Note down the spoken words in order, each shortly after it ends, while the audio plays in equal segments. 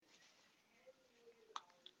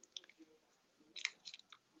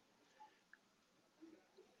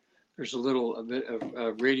There's a bit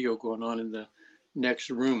of radio going on in the next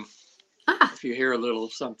room. Ah, If you hear a little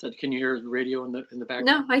something, can you hear the radio in the no,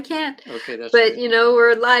 background? I can't. Okay, that's But good. you know,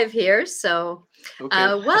 we're live here, so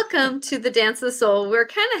Okay. welcome to the Dance of the Soul. We're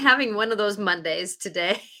kind of having one of those Mondays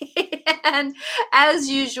today, and as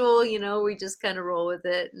usual, you know, we just kind of roll with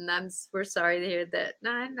it. And we're sorry to hear that. No,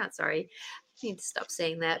 I'm not sorry. I need to stop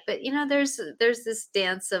saying that. But you know, there's this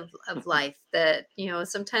dance of life that you know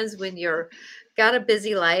sometimes when you're got a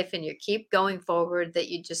busy life and you keep going forward that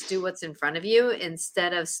you just do what's in front of you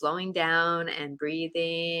instead of slowing down and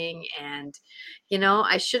breathing. And you know,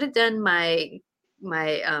 I should have done my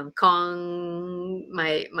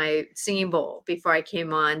singing bowl before I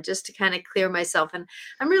came on just to kind of clear myself. And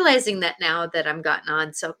I'm realizing that now that I'm gotten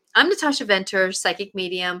on. So I'm Natasha Venter, psychic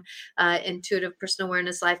medium, intuitive personal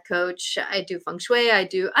awareness life coach. I do feng shui.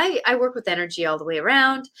 I work with energy all the way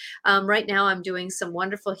around. Right now I'm doing some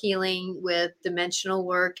wonderful healing with dimensional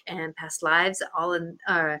work and past lives, all in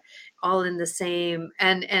the same,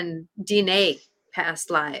 and DNA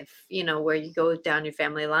past life, you know, where you go down your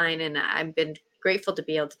family line. And I've been grateful to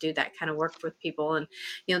be able to do that kind of work with people. And,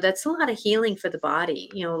 you know, that's a lot of healing for the body.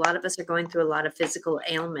 You know, a lot of us are going through a lot of physical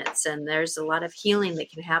ailments, and there's a lot of healing that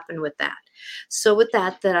can happen with that. So with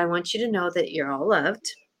that I want you to know that you're all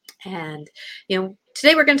loved. And, you know,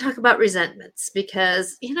 today we're going to talk about resentments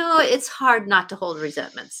because, you know, it's hard not to hold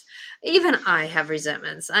resentments. Even I have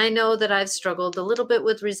resentments. I know that I've struggled a little bit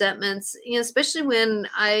with resentments, you know, especially when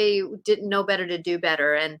I didn't know better to do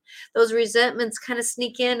better. And those resentments kind of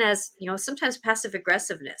sneak in as, you know, sometimes passive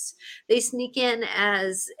aggressiveness. They sneak in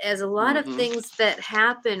as a lot of Mm-hmm. things that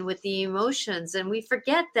happen with the emotions. And we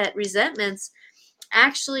forget that resentments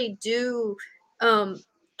actually do um,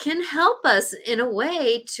 can help us in a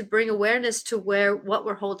way to bring awareness to where what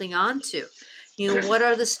we're holding on to. You know, what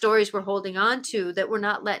are the stories we're holding on to that we're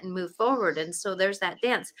not letting move forward? And so there's that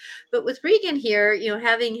dance. But with Regan here, you know,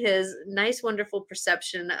 having his nice, wonderful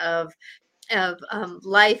perception of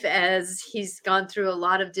life as he's gone through a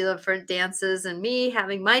lot of different dances, and me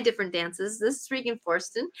having my different dances. This is Regan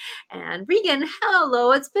Forston. And Regan,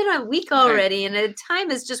 hello. It's been a week Hi. already, and the time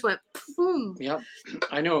has just went boom. Yeah,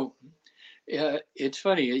 I know. It's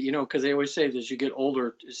funny, because they always say that as you get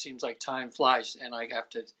older, it seems like time flies. And I have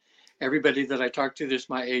to, everybody that I talk to this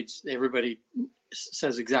my age, everybody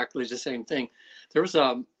says exactly the same thing. There was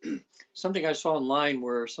something I saw online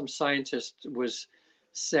where some scientist was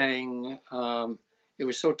saying, it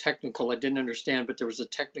was so technical, I didn't understand, but there was a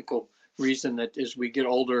technical reason that as we get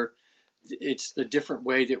older, it's the different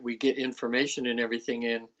way that we get information and everything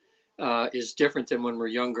in is different than when we're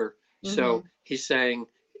younger. So Hmm. he's saying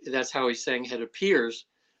that's how he's saying it appears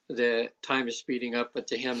that time is speeding up, but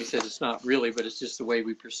to him, he says it's not really, but it's just the way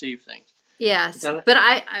we perceive things. Yes, That, but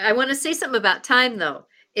I want to say something about time though.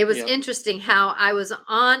 It was yeah. interesting how I was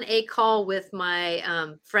on a call with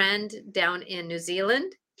my friend down in New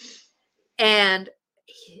Zealand, and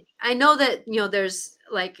I know that you know there's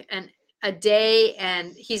like a day,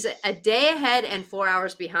 and he's a day ahead and 4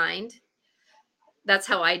 hours behind. That's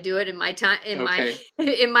how I do it in my time in my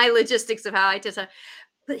Okay. in my logistics of how I just.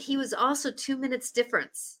 But he was also 2 minutes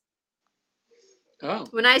difference. Oh.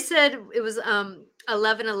 When I said it was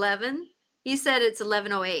 11:11, he said it's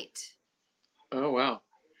 11:08. Oh wow.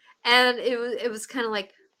 And it was kind of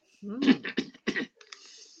like, hmm,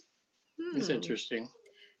 It's hmm. interesting.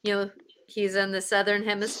 You know, he's in the southern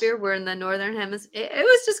hemisphere, we're in the northern hemisphere. It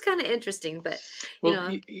was just kind of interesting, but you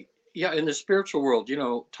Well, know, yeah, in the spiritual world,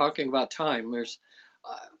 talking about time,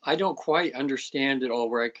 I don't quite understand it all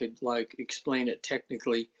where I could like explain it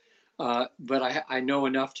technically, but I know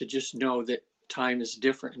enough to just know that time is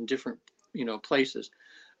different in different, places.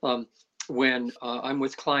 Um, when I'm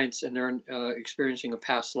with clients and they're experiencing a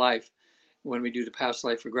past life, when we do the past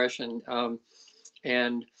life regression,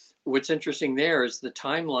 and what's interesting there is the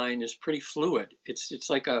timeline is pretty fluid. It's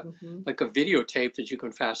mhm. like a videotape that you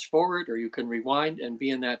can fast forward or you can rewind and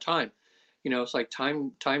be in that time. It's like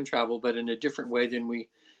time travel, but in a different way than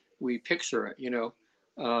we picture it.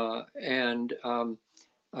 And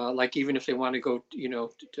like even if they want to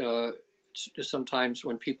go, sometimes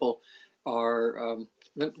when people are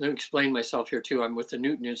let me explain myself here too. I'm with the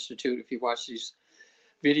Newton Institute. If you watch these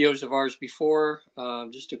videos of ours before.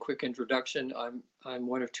 Just a quick introduction. I'm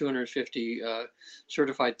one of 250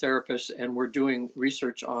 certified therapists, and we're doing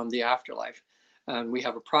research on the afterlife. We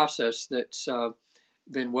have a process that's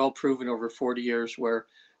been well proven over 40 years, where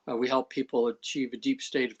we help people achieve a deep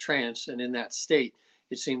state of trance, and in that state,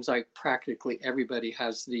 it seems like practically everybody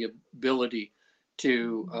has the ability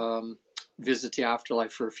to Mhm. visit the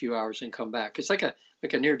afterlife for a few hours and come back. It's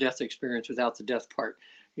like a near-death experience without the death part,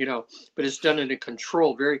 you know, but it's done in a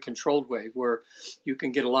very controlled way where you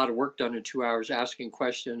can get a lot of work done in 2 hours, asking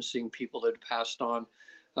questions, seeing people that have passed on.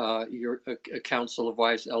 A council of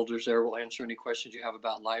wise elders there will answer any questions you have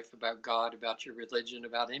about life, about God, about your religion,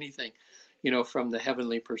 about anything, you know, from the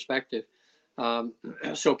heavenly perspective. Um,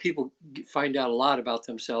 so people find out a lot about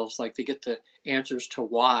themselves, like they get the answers to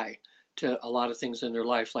why, to a lot of things in their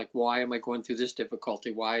life, like why am I going through this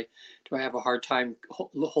difficulty? Why do I have a hard time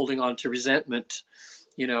holding on to resentment,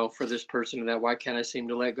 you know, for this person and that? Why can't I seem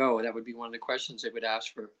to let go? That would be one of the questions they would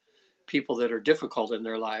ask for people that are difficult in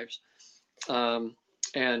their lives. Um,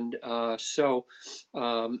 and so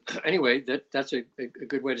anyway, that's a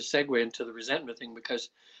good way to segue into the resentment thing, because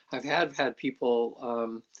I've had people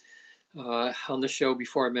on the show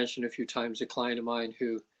before. I mentioned a few times a client of mine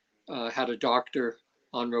who had a doctor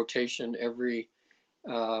on rotation every.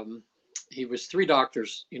 Um, he was three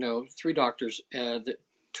doctors, you know, that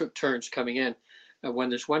took turns coming in. When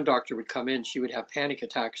this one doctor would come in, she would have panic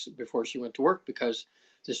attacks before she went to work because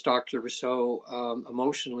this doctor was so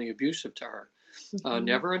emotionally abusive to her. Mhm.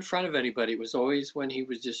 Never in front of anybody. It was always when he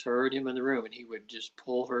was just heard him in the room, and he would just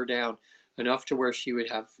pull her down enough to where she would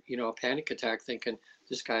have, you know, a panic attack, thinking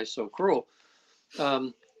this guy is so cruel.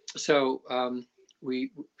 Um, so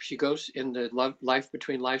she goes in the life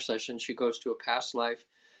between life session. She goes to a past life,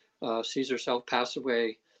 sees herself pass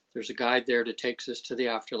away. There's a guide there that takes us to the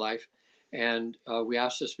afterlife, and we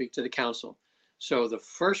asked to speak to the council. So the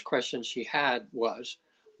first question she had was,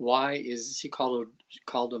 why is she called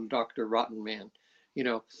him Dr. Rotten Man? You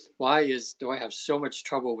know, do I have so much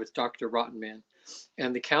trouble with Dr. Rotten Man?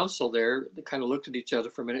 And the council there, they kind of looked at each other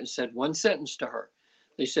for a minute and said one sentence to her.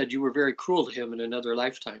 They said, you were very cruel to him in another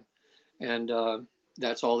lifetime. And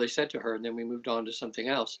that's all they said to her. And then we moved on to something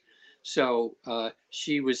else. So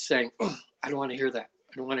she was saying, oh, I don't want to hear that.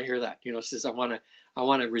 I don't want to hear that. You know, says, I want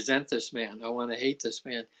to resent this man. I want to hate this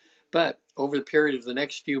man. But over the period of the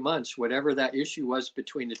next few months, whatever that issue was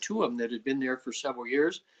between the two of them that had been there for several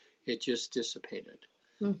years, it just dissipated.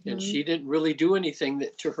 And Mhm. she didn't really do anything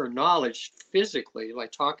that, to her knowledge, physically,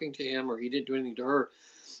 like talking to him, or he didn't do anything to her.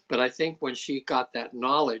 But I think when she got that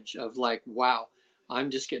knowledge of like, wow, I'm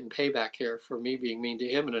just getting payback here for me being mean to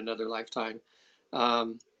him in another lifetime,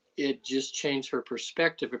 um, it just changed her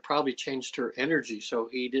perspective. It probably changed her energy. So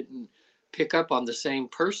he didn't pick up on the same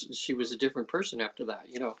person. She was a different person after that,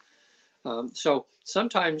 you know. So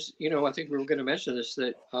sometimes, you know, I think we were going to mention this,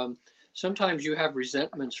 that sometimes you have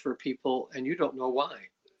resentments for people and you don't know why.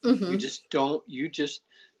 You Mhm. just don't, the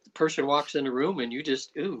person walks in the room and you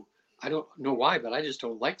just, ooh, I don't know why, but I just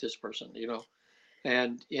don't like this person, you know.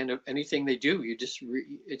 And anything they do,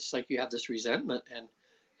 it's like you have this resentment, and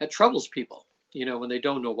that troubles people, you know, when they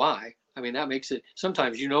don't know why. I mean, that makes it,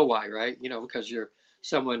 sometimes you know why, right? You know, because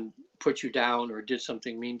someone put you down or did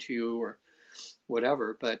something mean to you or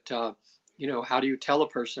whatever. But, you know, how do you tell a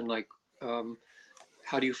person, like, um,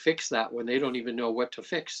 how do you fix that when they don't even know what to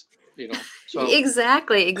fix, you know? So,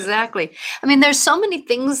 Exactly, exactly. I mean, there's so many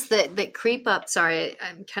things that creep up. Sorry,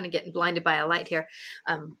 I'm kind of getting blinded by a light here.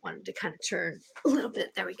 Wanted to kind of turn a little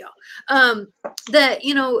bit. There we go. Um, that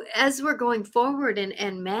as we're going forward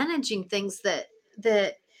and managing things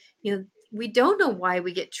that we don't know why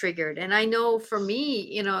we get triggered. And I know for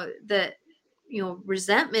me, that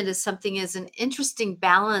resentment is something is an interesting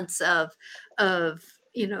balance of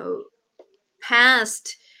you know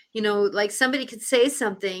past, like somebody could say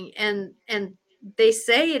something and they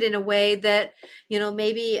say it in a way that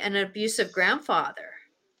maybe an abusive grandfather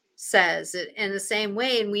says it in the same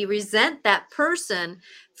way, and we resent that person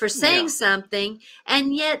for saying yeah, something,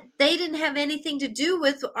 and yet they didn't have anything to do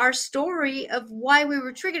with our story of why we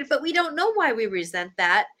were triggered, but we don't know why we resent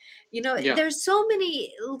that. yeah, There's so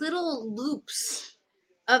many little loops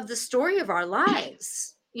of the story of our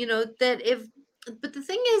lives, that if but the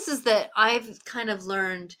thing is that I've kind of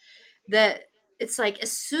learned that it's like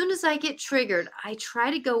as soon as I get triggered, I try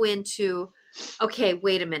to go into, okay,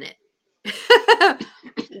 wait a minute.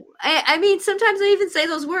 I mean, sometimes I even say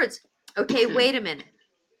those words. Okay, wait a minute.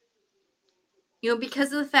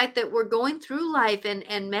 Because of the fact that we're going through life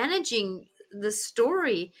and managing the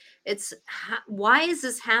story, it's why is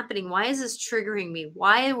this happening? Why is this triggering me?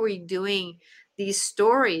 Why are we doing these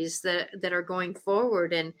stories that are going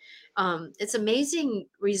forward? And it's amazing.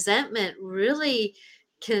 Resentment really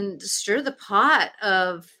can stir the pot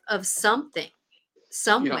of something yeah.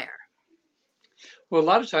 somewhere. Well, a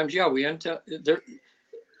lot of times, yeah, we end up there.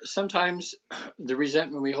 Sometimes the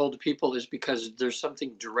resentment we hold to people is because there's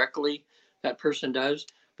something directly that person does.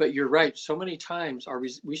 But you're right. So many times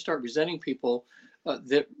we start resenting people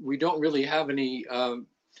that we don't really have any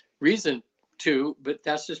reason to, but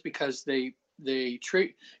that's just because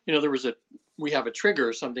treat, we have a trigger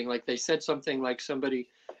or something, like they said something like somebody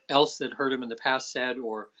else that hurt them in the past said,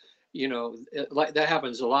 or, like that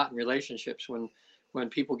happens a lot in relationships when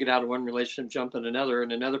people get out of one relationship, jump in another,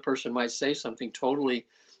 and another person might say something totally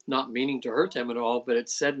not meaning to hurt them at all, but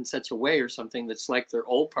it's said in such a way or something that's like their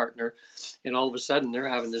old partner, and all of a sudden they're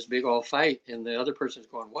having this big old fight, and the other person's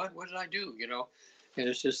going, what did I do? And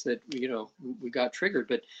it's just that, we got triggered.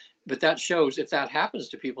 But that shows, if that happens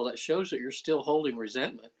to people, that shows that you're still holding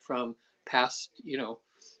resentment from past,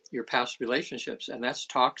 your past relationships, and that's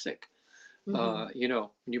toxic. Mhm.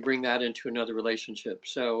 When you bring that into another relationship.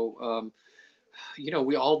 So,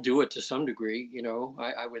 we all do it to some degree,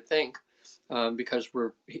 I would think, because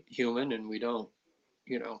we're human, and we don't,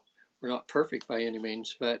 we're not perfect by any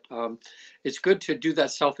means, but it's good to do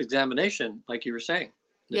that self-examination, like you were saying,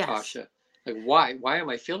 Yes. Natasha. Like, why am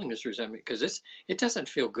I feeling this resentment? Because it doesn't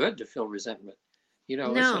feel good to feel resentment. It's a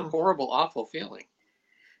No. horrible, awful feeling.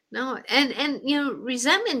 No. And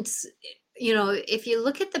resentments, if you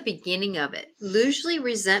look at the beginning of it, usually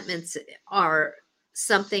resentments are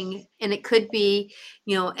something, and it could be,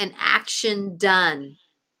 an action done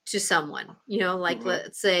to someone. Like, Hmm.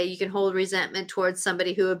 let's say you can hold resentment towards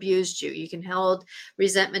somebody who abused you. You can hold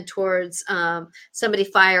resentment towards somebody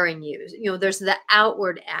firing you. There's the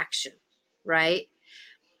outward action, right?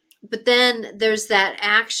 But then there's that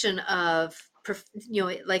action of,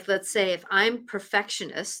 like, let's say if I'm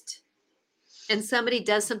perfectionist and somebody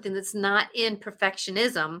does something that's not in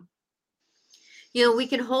perfectionism, we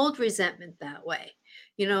can hold resentment that way.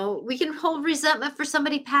 We can hold resentment for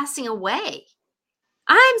somebody passing away.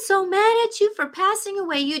 I'm so mad at you for passing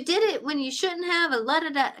away. You did it when you shouldn't have, and let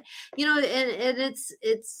it out. And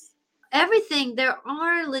it's everything. There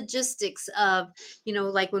are logistics of,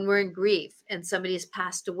 like when we're in grief and somebody has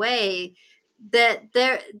passed away,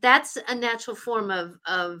 that's a natural form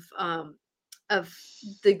of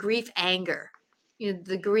the grief anger,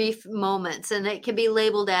 the grief moments, and it can be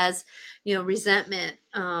labeled as, resentment,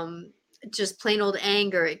 just plain old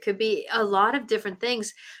anger. It could be a lot of different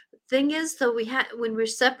things. Thing is, though, when we're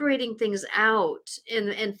separating things out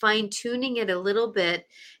and fine tuning it a little bit,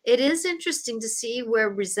 it is interesting to see where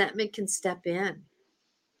resentment can step in.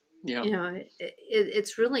 Yeah.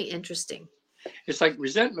 It's really interesting. It's like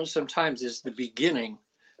resentment sometimes is the beginning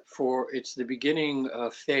it's the beginning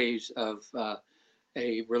phase of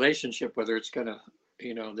a relationship, whether it's going to,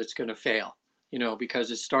 that's going to fail,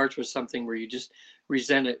 because it starts with something where you just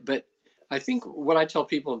resent it. But I think what I tell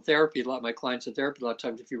people in therapy, a lot of my clients in therapy, a lot of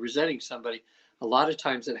times, if you're resenting somebody, a lot of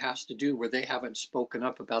times it has to do where they haven't spoken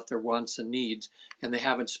up about their wants and needs, and they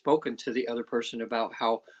haven't spoken to the other person about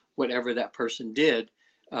how whatever that person did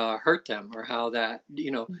hurt them, or how that,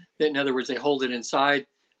 in other words, they hold it inside.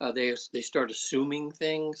 They start assuming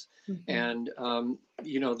things, Mhm. and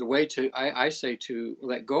the way to, I say, to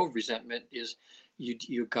let go of resentment is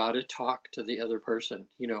you got to talk to the other person,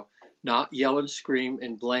 not yell and scream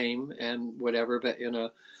and blame and whatever, but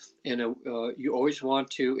you always want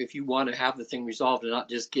to, if you want to have the thing resolved and not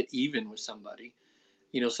just get even with somebody.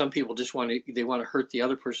 Some people just they want to hurt the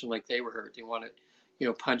other person like they were hurt. They want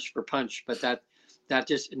to, punch for punch, but that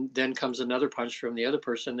just, then comes another punch from the other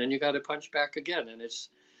person, then you got to punch back again, and it's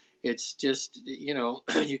just,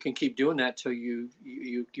 you can keep doing that till you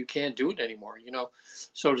can't do it anymore.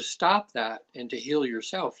 So to stop that and to heal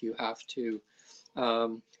yourself, you have to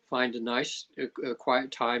find a nice a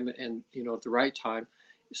quiet time, and at the right time.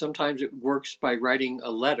 Sometimes it works by writing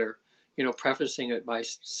a letter, prefacing it by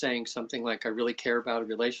saying something like, I really care about a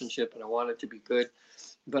relationship and I want it to be good,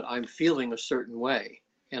 but I'm feeling a certain way,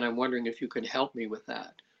 and I'm wondering if you could help me with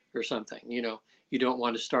that, or something. You don't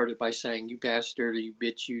want to start it by saying, you bastard, or you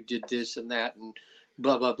bitch, you did this and that, and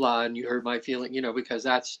blah blah blah, and you hurt my feeling, because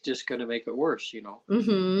that's just going to make it worse.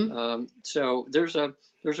 Mhm. So there's a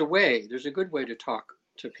good way to talk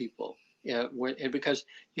to people. Yeah, and because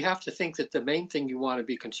you have to think that the main thing you want to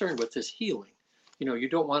be concerned with is healing. You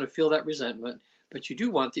don't want to feel that resentment, but you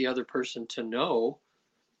do want the other person to know,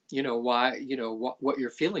 why, what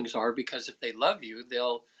your feelings are, because if they love you,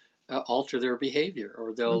 they'll alter their behavior,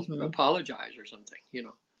 or they'll Mhm. apologize or something.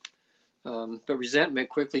 But resentment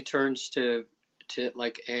quickly turns to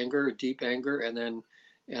like anger, deep anger, and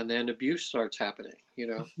then abuse starts happening.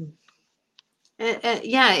 Mhm.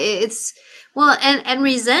 Yeah, it's, well, and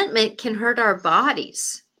resentment can hurt our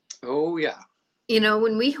bodies. Oh yeah.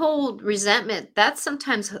 When we hold resentment, that's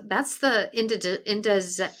the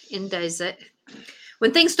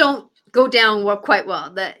when things don't go down quite well.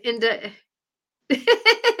 The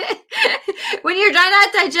when you're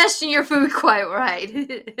not digesting your food quite right,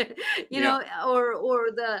 Yeah.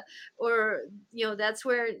 or that's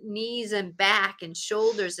where knees and back and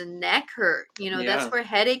shoulders and neck hurt. That's Yeah. where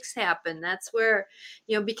headaches happen. That's where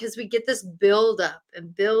because we get this build up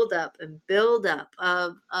and build up and build up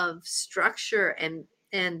of structure and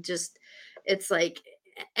just it's like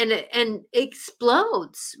and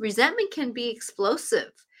explodes. Resentment can be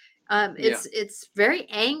explosive. Yeah. It's very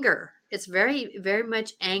anger. It's very very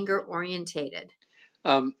much anger orientated.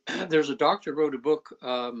 There's a doctor wrote a book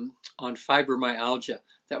on fibromyalgia.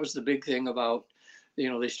 That was the big thing about,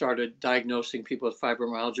 they started diagnosing people with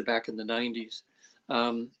fibromyalgia back in the 90s.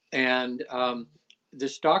 And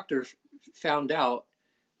this doctor found out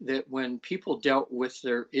that when people dealt with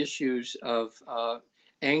their issues of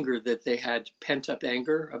anger, that they had pent up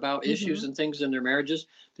anger about issues Hmm. and things in their marriages,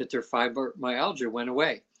 that their fibromyalgia went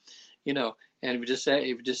away. you know, and he was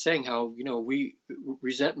just saying how, we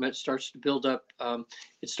resentment starts to build up.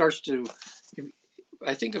 It starts to,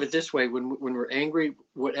 I think of it this way: when we're angry,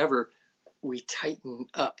 whatever, we tighten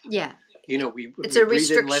up. Yeah, it's We a breathe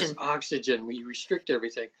in less restriction. oxygen. We restrict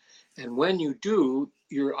everything, and when you do,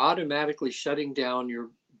 you're automatically shutting down your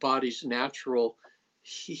body's natural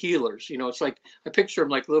healers. It's like I picture them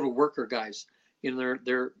like little worker guys. They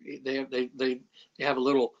have a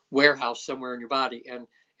little warehouse somewhere in your body, and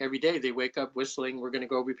every day they wake up whistling, "We're going to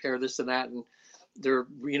go repair this and that," and they're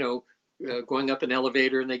going up an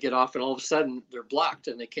elevator, and they get off, and all of a sudden they're blocked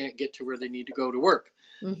and they can't get to where they need to go to work.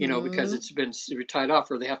 Because Hmm. it's been tied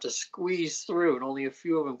off, or they have to squeeze through, and only a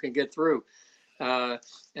few of them can get through. Uh,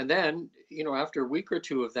 and then, after a week or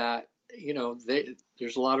two of that,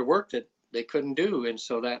 there's a lot of work that they couldn't do, and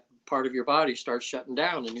so that part of your body starts shutting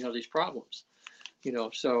down, and you have these problems.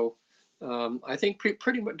 So I think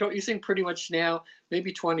pretty much. Don't you think pretty much now?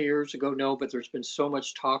 Maybe 20 years ago, no, but there's been so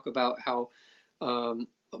much talk about how um,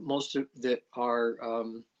 most of that our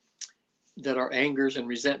angers and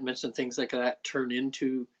resentments and things like that turn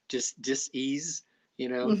into dis-ease,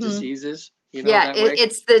 Hmm. diseases, Yeah, that way.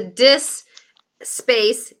 it's the dis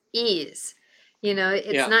space ease.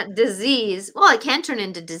 It's Yeah, not disease. Well, it can turn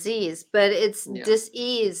into disease, but it's yeah,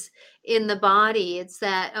 dis-ease in the body. It's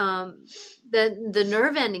that the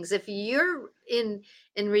nerve endings. If you're in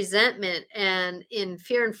resentment and in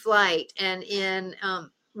fear and flight and in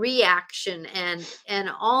reaction and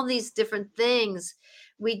all these different things,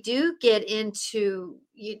 we do get into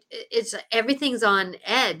it's everything's on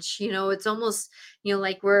edge. It's almost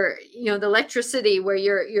like we're the electricity where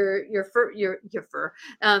your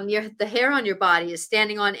the hair on your body is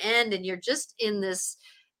standing on end and you're just in this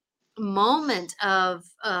moment of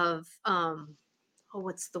oh,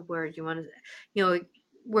 what's the word you want to you know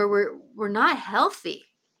where we're not healthy.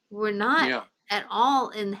 We're not yeah, at all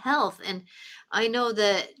in health. And I know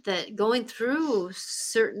that going through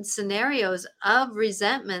certain scenarios of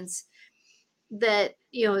resentments, that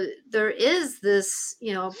there is this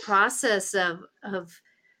process of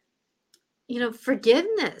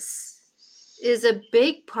forgiveness is a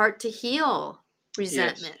big part to heal yes,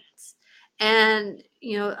 resentments. And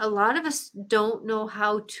a lot of us don't know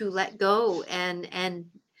how to let go. And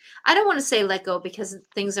I don't want to say let go, because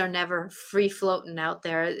things are never free floating out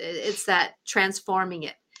there. It's that transforming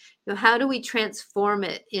it. How do we transform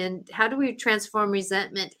it in how do we transform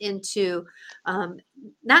resentment into um,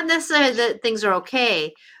 not necessarily that things are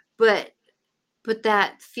okay, but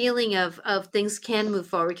that feeling of things can move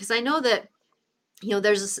forward. Because I know that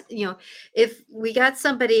there's if we got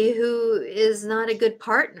somebody who is not a good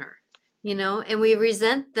partner, and we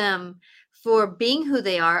resent them for being who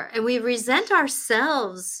they are, and we resent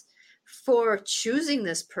ourselves for choosing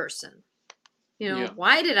this person. yeah,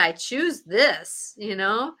 Why did I choose this?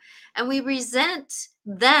 And we resent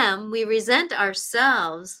them, we resent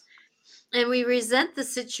ourselves, and we resent the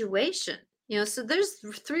situation. So there's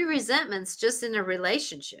three resentments just in a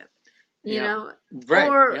relationship. you yeah, know right,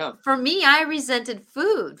 or yeah. for me, I resented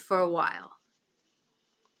food for a while.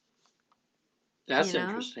 you That's know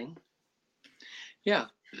interesting. Yeah,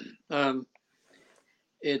 um,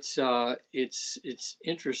 it's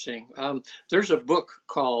interesting. There's a book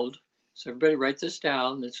called. So everybody write this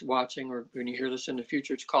down that's watching, or when you hear this in the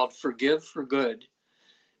future. It's called "Forgive for Good,"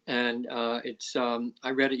 and it's I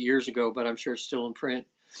read it years ago, but I'm sure it's still in print.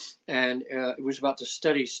 And it was about the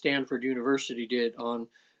study Stanford University did on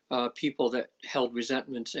people that held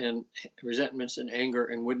resentments and anger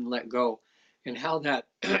and wouldn't let go, and how that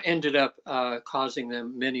ended up causing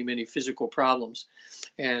them many many physical problems.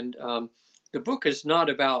 And the book is not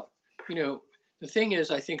about, you know, the thing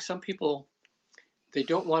is, I think some people, they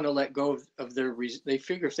don't want to let go of they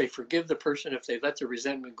figure if they forgive the person, if they let the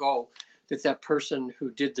resentment go, that that person who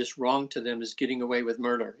did this wrong to them is getting away with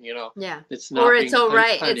murder, you know, Yeah. it's Or not it's being all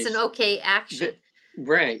right. It's an punished. okay action. But,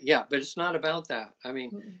 right, yeah, but it's not about that. I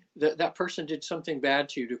mean, Mm. that person did something bad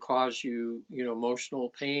to you to cause you, you know, emotional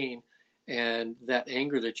pain and that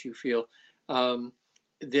anger that you feel. Um,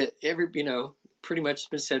 that every, you know, pretty much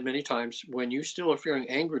been said many times, when you still are feeling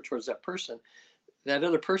anger towards that person, that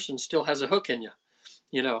other person still has a hook in you,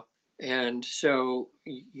 you know. And so,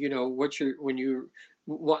 you know, what you're, when you're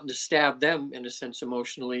wanting to stab them in a sense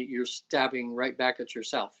emotionally, you're stabbing right back at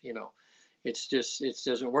yourself, you know. It's just, it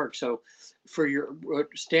doesn't work. So for your, what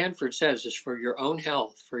Stanford says is, for your own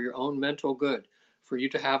health, for your own mental good, for you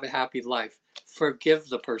to have a happy life, forgive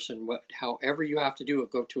the person, what, however you have to do it,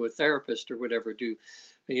 go to a therapist or whatever, do,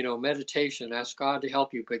 you know, meditation, ask God to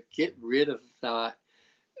help you, but get rid of that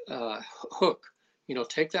hook, you know,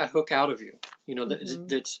 take that hook out of you, you know, Mhm.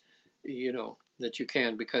 that's, you know, that you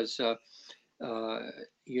can, because uh,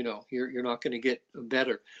 you know, you're not going to get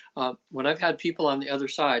better. When I've had people on the other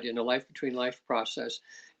side in a life between life process,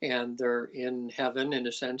 and they're in heaven in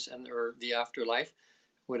a sense, and or the afterlife,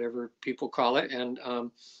 whatever people call it, and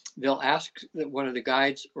they'll ask one of the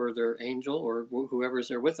guides or their angel or whoever's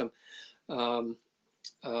there with them, um,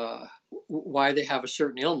 uh, why they have a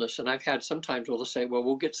certain illness. And I've had sometimes we'll say, well,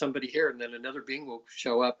 we'll get somebody here, and then another being will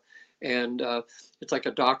show up, and it's like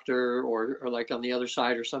a doctor, or like on the other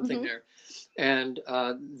side or something Mhm. there, and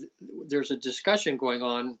there's a discussion going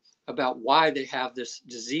on about why they have this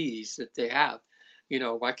disease that they have. You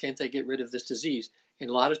know, why can't they get rid of this disease? And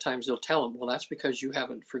a lot of times they'll tell them, well, that's because you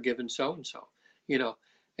haven't forgiven so and so. You know,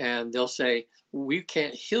 and they'll say, we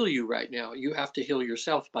can't heal you right now. You have to heal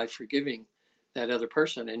yourself by forgiving that other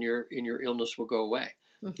person, and your illness will go away.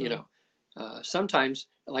 You Mhm. know, sometimes,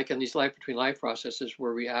 like in these life between life processes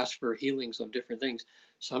where we ask for healings of different things,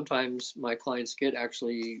 sometimes my clients get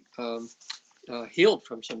actually healed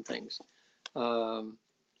from some things. Um,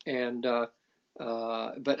 and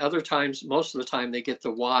but other times, most of the time, they get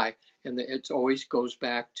the why, and it always goes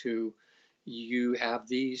back to, you have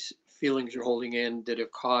these feelings you're holding in that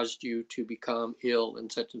have caused you to become ill in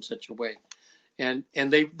such and such a way. And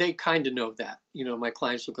they kind of know that. You know, my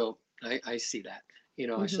clients will go, I see that. You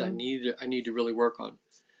know, I said, Mhm. I need to really work on,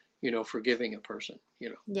 you know, forgiving a person. You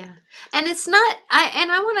know. Yeah. And it's not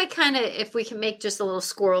I want to kind of, if we can make just a little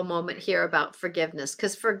squirrel moment here about forgiveness,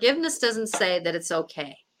 cuz forgiveness doesn't say that it's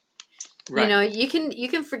okay. You Right. know, you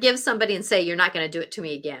can forgive somebody and say you're not going to do it to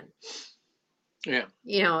me again. Yeah.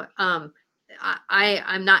 You know, I'm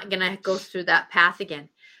not going to go through that path again.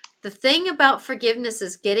 The thing about forgiveness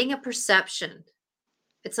is getting a perception.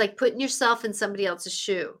 It's like putting yourself in somebody else's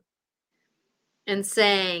shoe and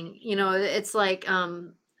saying, you know, it's like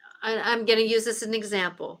I'm going to use this as an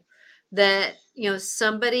example, that, you know,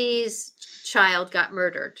 somebody's child got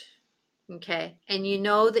murdered, okay? And you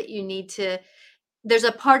know that you need to, there's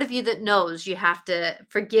a part of you that knows you have to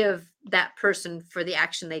forgive that person for the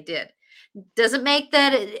action they did. Doesn't make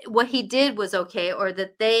that what he did was okay, or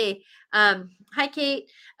that they hi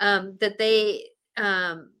Kate, that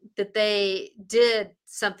they did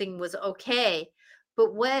something was okay.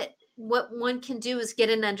 But what one can do is get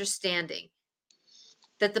an understanding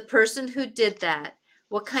that the person who did that,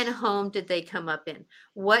 what kind of home did they come up in?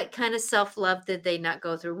 What kind of self-love did they not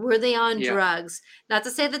go through? Were they on Yeah. drugs? Not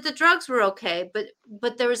to say that the drugs were okay,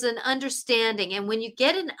 but there was an understanding. And when you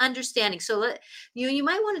get an understanding, so you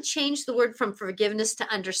might want to change the word from forgiveness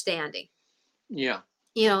to understanding. Yeah.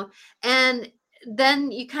 You know, and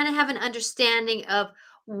then you kind of have an understanding of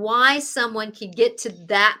why someone can get to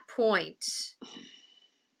that point,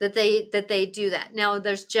 that they do that. Now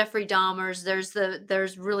there's Jeffrey Dahmers,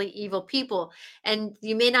 there's really evil people, and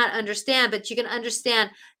you may not understand, but you can understand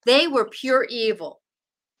they were pure evil.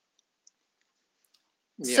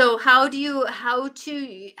 Yeah. So how do you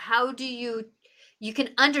can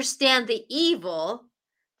understand the evil,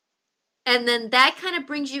 and then that kind of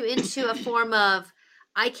brings you into a form of,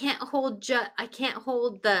 I can't hold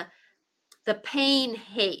the pain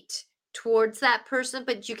hate towards that person,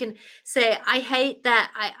 but you can say, I hate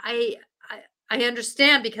that. I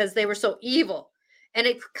understand because they were so evil. And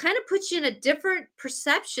it kind of puts you in a different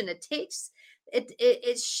perception.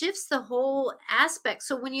 It shifts the whole aspect.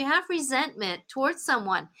 So when you have resentment towards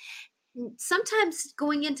someone, sometimes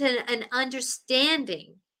going into an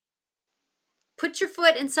understanding, put your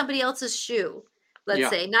foot in somebody else's shoe, let's Yeah.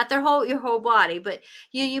 say, not your whole body, but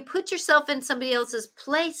you put yourself in somebody else's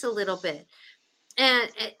place a little bit,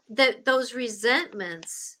 and that those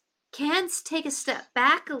resentments can take a step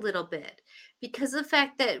back a little bit, because of the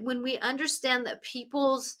fact that when we understand that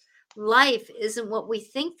people's life isn't what we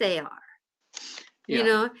think they are. You Yeah.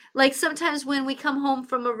 know, like sometimes when we come home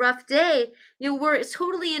from a rough day, we're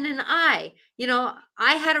totally in an I.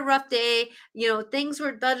 I had a rough day, things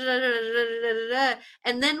were da da da da da da da da,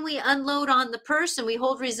 and then we unload on the person. We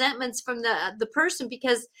hold resentments from the person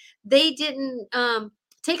because they didn't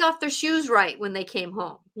take off their shoes right when they came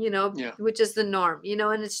home, Yeah. which is the norm,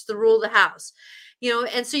 and it's the rule of the house.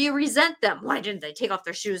 And so you resent them. Why didn't they take off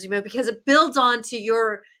their shoes? Because it builds on to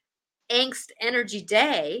your angst energy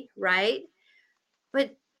day, right?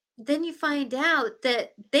 But then you find out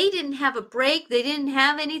that they didn't have a break. They didn't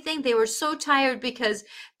have anything. They were so tired because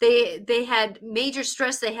they had major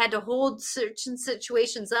stress. They had to hold certain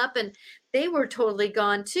situations up, and they were totally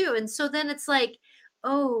gone too. And so then it's like,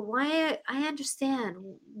 oh, why I understand.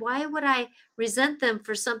 Why would I resent them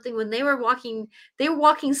for something when they were walking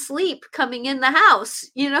sleep coming in the house,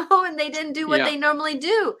 and they didn't do what Yeah. they normally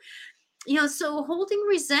do. So holding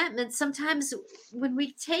resentment sometimes when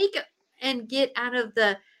we take and get out of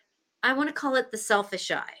I want to call it the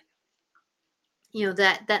selfish eye,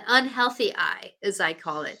 that unhealthy eye, as I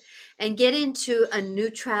call it, and get into a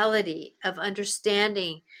neutrality of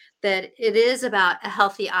understanding that it is about a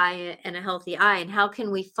healthy eye and a healthy eye. And how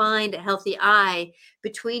can we find a healthy eye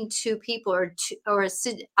between two people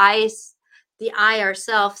eyes, the eye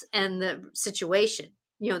ourselves and the situation,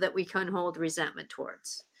 that we can hold resentment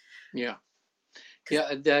towards. Yeah. 'Cause-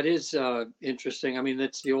 Yeah. That is interesting. I mean,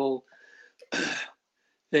 that's the old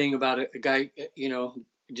thing about a guy,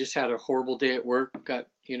 just had a horrible day at work, got,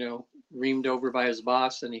 reamed over by his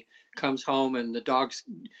boss, and he comes home and the dog's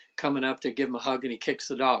coming up to give him a hug and he kicks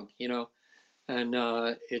the dog, and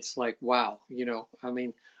it's like, wow, I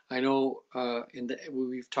mean, I know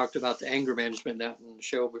we've talked about the anger management that in the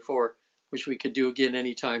show before, which we could do again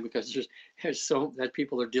anytime because there's so that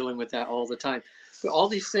people are dealing with that all the time. But all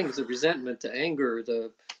these things, the resentment, the anger,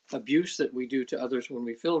 the abuse that we do to others when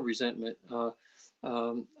we feel resentment,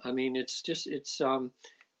 I mean,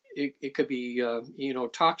 it could be,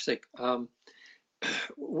 toxic.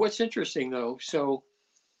 What's interesting though, so,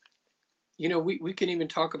 we can even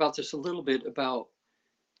talk about this a little bit about,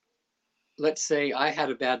 let's say I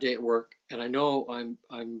had a bad day at work and I know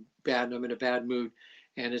I'm bad and I'm in a bad mood,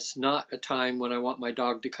 and it's not a time when I want my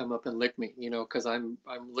dog to come up and lick me, because I'm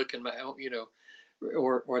licking my own,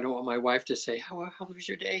 or I don't want my wife to say, how was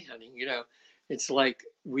your day, honey? It's like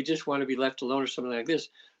we just want to be left alone or something like this.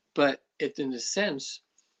 But it, in a sense,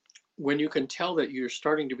 when you can tell that you're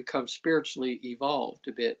starting to become spiritually evolved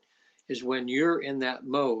a bit, is when you're in that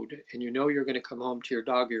mode and you're going to come home to your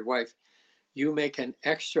dog or your wife, you make an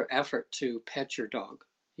extra effort to pet your dog,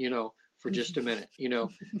 for just a minute. You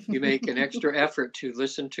make an extra effort to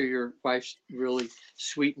listen to your wife's really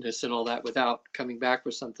sweetness and all that without coming back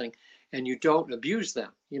with something, and you don't abuse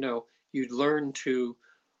them. You learn to,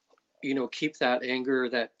 keep that anger,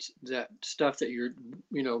 that stuff that you're,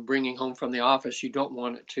 bringing home from the office. You don't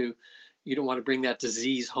want to bring that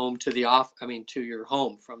disease home to to your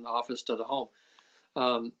home, from the office to the home.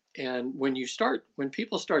 And when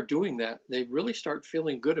people start doing that, they really start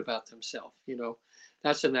feeling good about themselves.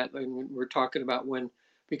 That's when we're talking about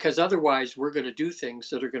because otherwise we're going to do things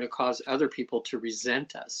that are going to cause other people to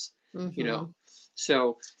resent us. You know, Mhm.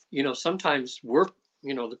 so sometimes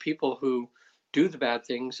the people who do the bad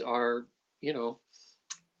things are, you know,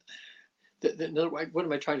 what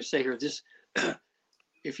am I trying to say here?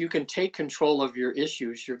 If you can take control of your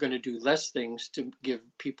issues, you're going to do less things to give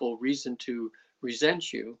people reason to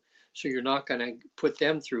resent you. So you're not going to put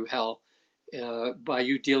them through hell by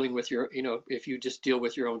you dealing with if you just deal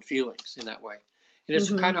with your own feelings in that way. And it's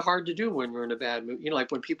kind Mhm. of hard to do when we're in a bad mood.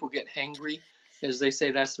 Like when people get hangry, as they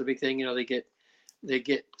say, that's the big thing. They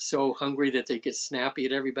get so hungry that they get snappy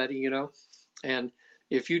at everybody. And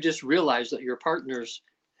if you just realize that your partner's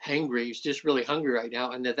hangry, is just really hungry right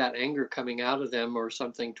now, and that anger coming out of them or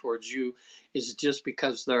something towards you is just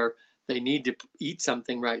because they need to eat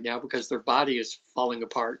something right now because their body is falling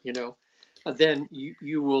apart, then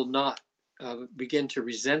you will not begin to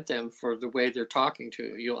resent them for the way they're talking to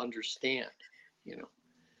you. You'll understand, you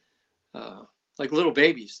know. Like little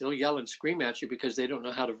babies, they'll yell and scream at you because they don't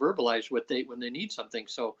know how to verbalize when they need something.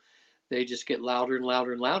 So they just get louder and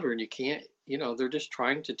louder and louder, and you can't, they're just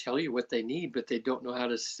trying to tell you what they need, but they don't know how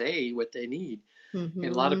to say what they need. And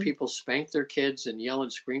a lot of Mhm. people spank their kids and yell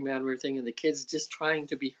and scream at everything, and the kids just trying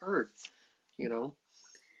to be heard, you know.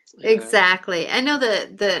 And Exactly. I know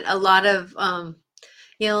that a lot of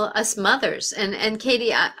us mothers and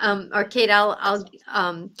Katie, or Kate,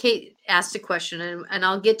 Kate asked a question, and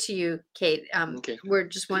I'll get to you, Kate. okay, We're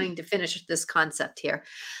just wanting to finish this concept here,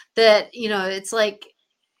 that it's like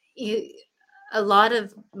you, a lot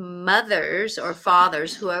of mothers or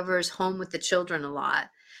fathers, whoever is home with the children a lot,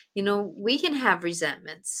 we can have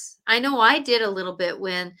resentments. I know I did a little bit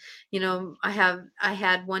when, I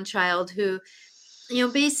had one child who,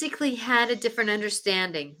 basically had a different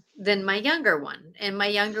understanding than my younger one. And my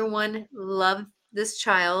younger one loved this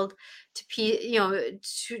child to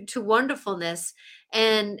wonderfulness.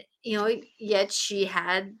 And, yet she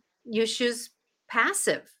had, she was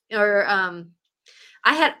passive, or,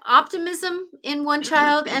 I had optimism in one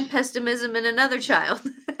child and pessimism in another child.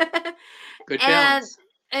 Good and balance.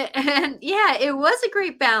 and yeah, it was a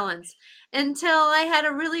great balance until I had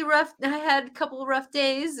a couple of rough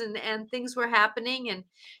days, and things were happening, and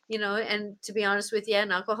to be honest with you,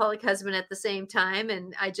 an alcoholic husband at the same time,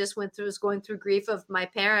 and I just was going through grief of my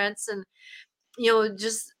parents, and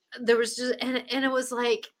just there was just and it was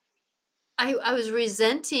like I was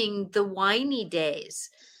resenting the whiny days,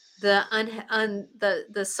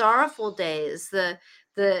 the sorrowful days, the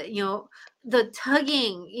the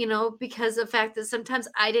tugging, because of the fact that sometimes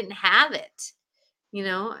I didn't have it,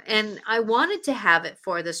 and I wanted to have it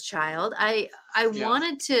for this child. I Yeah.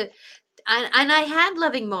 wanted to, and I had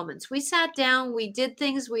loving moments. We sat down, we did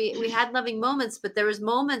things, we had loving moments, but there was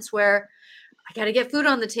moments where I got to get food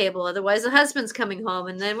on the table, otherwise the husband's coming home,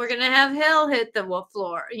 and then we're gonna have hell hit the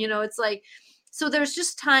floor. It's like, so there's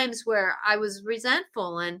just times where I was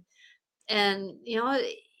resentful, and you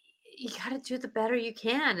got to do the better you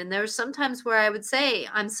can. And there were some times where I would say,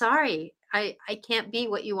 I'm sorry, I can't be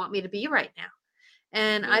what you want me to be right now.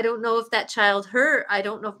 And I Yeah. don't know if that child heard, I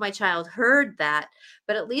don't know if my child heard that,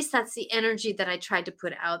 but at least that's the energy that I tried to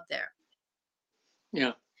put out there.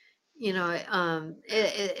 Yeah.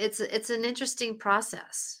 It's an interesting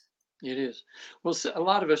process. It is. Well, a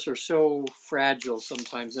lot of us are so fragile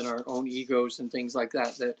sometimes in our own egos and things like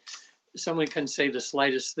that, that someone can say the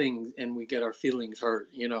slightest thing and we get our feelings hurt,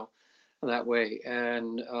 that way.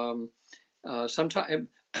 And sometimes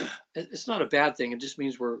it's not a bad thing. It just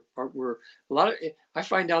means we're a lot of. I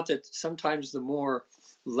find out that sometimes the more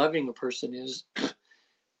loving a person is,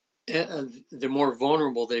 the more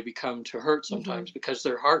vulnerable they become to hurt Hmm. sometimes, because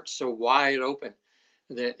their heart's so wide open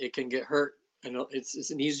that it can get hurt, and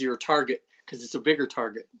it's an easier target because it's a bigger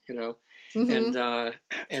target, and Hmm. uh,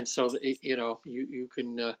 and so you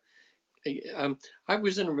can. Um, I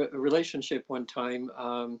was in a relationship one time,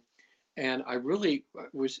 and I really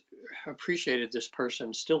was appreciated this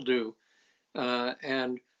person, still do,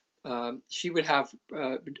 and she would have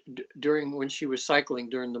during when she was cycling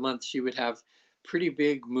during the month, she would have pretty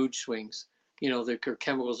big mood swings, the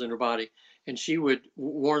chemicals in her body, and she would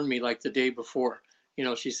warn me like the day before.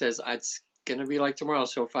 She says it's gonna be like tomorrow,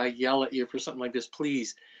 so if I yell at you for something like this,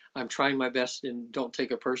 please, I'm trying my best and don't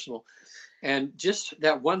take it personal. And just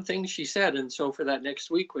that one thing she said, and so for that next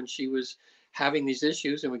week when she was having these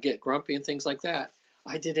issues and would get grumpy and things like that,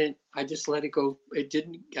 I just let it go. I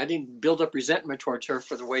didn't build up resentment towards her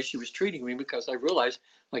for the way she was treating me, because I realized,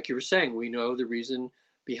 like you were saying, we know the reason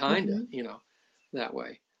behind it, Hmm. that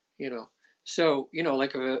way, you know. So,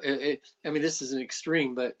 like I mean, this is an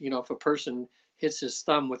extreme, but if a person hits his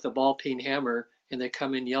thumb with a ball peen hammer and they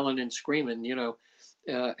come in yelling and screaming,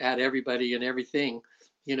 at everybody and everything,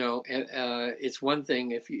 it's one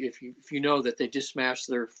thing if you know that they just smashed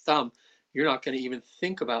their thumb, you're not going to even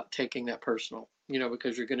think about taking that personal,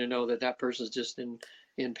 because you're going to know that that person's just in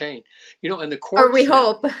pain, and the Or we courts now.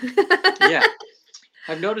 hope. Yeah,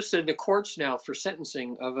 I've noticed in the courts now for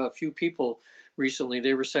sentencing of a few people recently,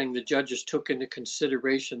 they were saying the judges took into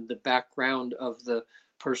consideration the background of the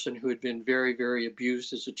person who had been very, very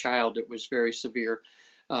abused as a child. It was very severe.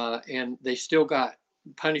 And they still got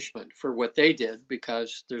punishment for what they did,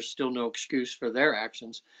 because there's still no excuse for their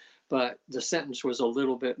actions. But the sentence was a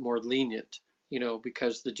little bit more lenient,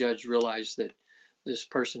 because the judge realized that this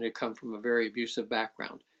person had come from a very abusive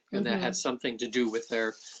background, and that had Hmm. something to do with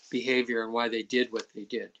their behavior and why they did what they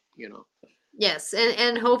did. Yes,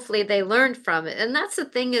 and hopefully they learned from it. And that's the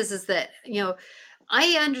thing is that,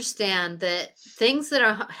 I understand that things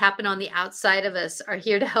that happen on the outside of us are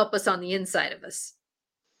here to help us on the inside of us.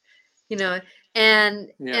 You know, Yeah.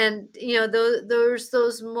 and there's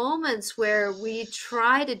those moments where we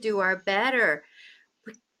try to do our better,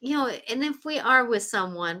 and if we are with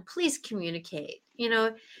someone, please communicate.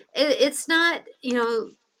 It's not,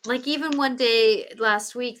 like even one day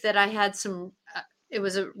last week that I had it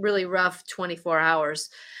was a really rough 24 hours.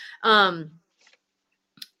 Um,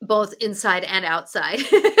 both inside and outside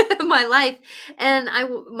my life. And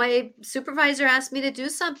my supervisor asked me to do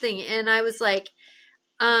something, and I was like,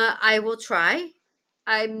 I will try.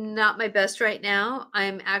 I'm not my best right now.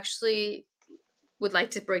 I'm actually would like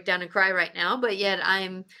to break down and cry right now, but yet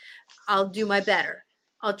I'll do my better.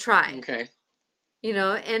 I'll try. Okay.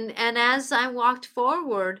 And as I walked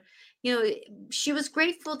forward, you know, she was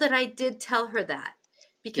grateful that I did tell her that.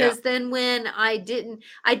 Yeah. Because then when I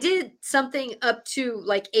did something up to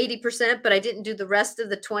like 80%, but I didn't do the rest of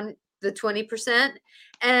the 20%.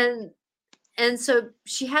 And so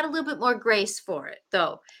she had a little bit more grace for it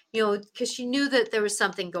though, because she knew that there was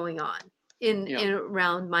something going on Yeah. in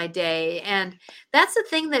around my day. And that's the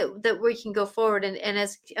thing that we can go forward. And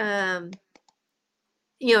as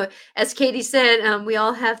as Katie said, we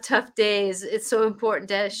all have tough days. It's so important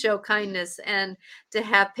to show kindness and to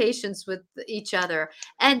have patience with each other.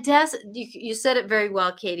 And you said it very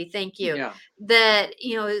well, Katie. Thank you. Yeah. That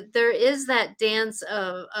there is that dance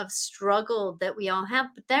of struggle that we all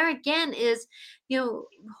have, but there again is,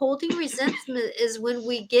 holding resentment is when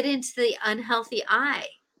we get into the unhealthy eye.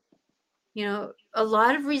 A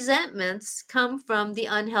lot of resentments come from the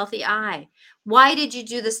unhealthy eye. Why did you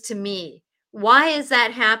do this to me? Why is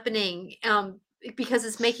that happening? Because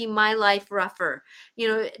it's making my life rougher.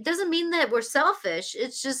 It doesn't mean that we're selfish.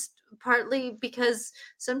 It's just partly because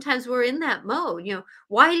sometimes we're in that mode.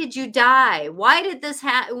 Why did you die? Why did this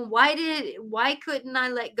happen? Why couldn't I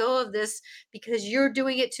let go of this because you're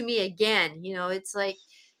doing it to me again? It's like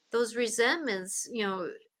those resentments,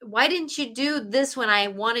 why didn't you do this when I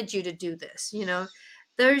wanted you to do this?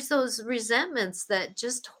 There's those resentments that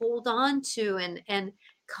just hold on to and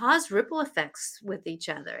cause ripple effects with each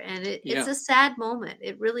other. And it's Yeah. a sad moment.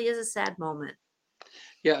 It really is a sad moment.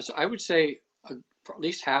 Yeah. So I would say for at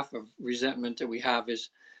least half of resentment that we have is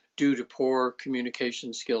due to poor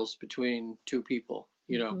communication skills between two people.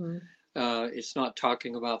 Mhm. It's not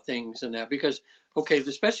talking about things and that because, okay,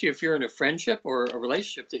 especially if you're in a friendship or a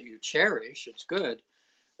relationship that you cherish, it's good.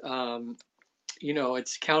 Um,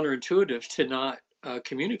 it's counterintuitive to not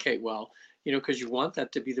communicate well, because you want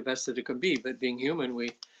that to be the best that it can be. But being human,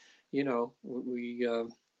 you know,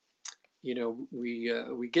 we,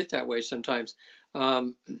 we get that way sometimes.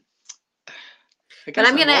 Um, I But guess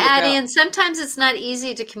I'm I'm going to all add about in, sometimes it's not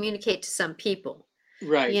easy to communicate to some people.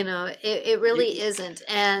 right. It really You, isn't.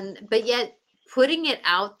 But yet putting it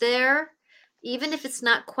out there, even if it's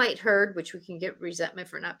not quite heard, which we can get resentment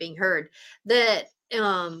for not being heard, that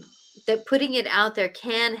that putting it out there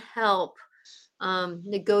can help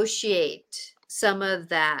negotiate some of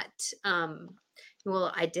that.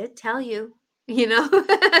 Well, I did tell you,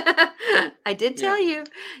 I did yeah, tell you,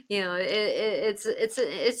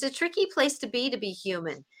 it's a tricky place to be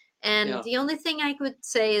human. And yeah, the only thing I would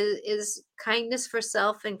say is kindness for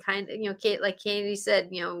self and Kate, like Katie said,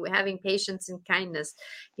 having patience and kindness,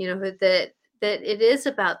 that it is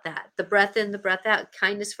about that, the breath in, the breath out,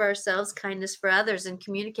 kindness for ourselves, kindness for others, and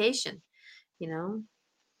communication, you know.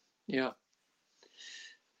 yeah.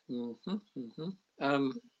 hmm hmm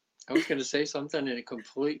Um, I was going to say something and it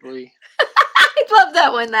completely, I love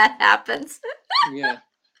that when that happens. yeah.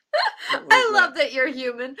 What was I that? love that you're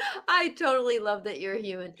human. I totally love that you're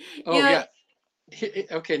human. You Oh, know, yeah.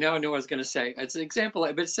 Okay, now I know what I was going to say. It's an example,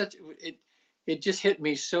 but it's such it just hit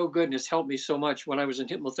me so good and it's helped me so much when I was in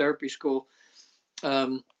hypnotherapy school.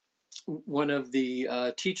 Um, One of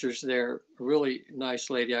the teachers there, a really nice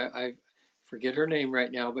lady, I forget her name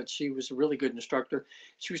right now, but she was a really good instructor.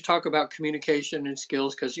 She was talking about communication and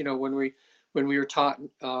skills because when we were taught,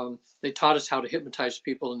 they taught us how to hypnotize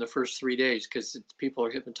people in the first 3 days because people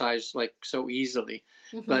are hypnotized like so easily.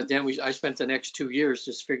 But mhm. then I spent the next 2 years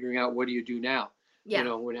just figuring out what do you do now. Yeah.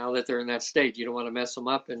 Now that they're in that state, you don't want to mess them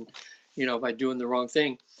up and by doing the wrong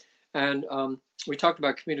thing. And we talked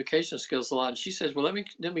about communication skills a lot. And she says, "Well,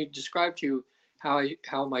 let me describe to you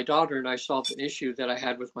how my daughter and I solved an issue that I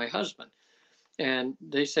had with my husband." And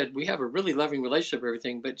they said, "We have a really loving relationship,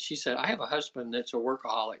 everything." But she said, "I have a husband that's a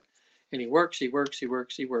workaholic, and he works, he works, he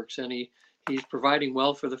works, he works, and he's providing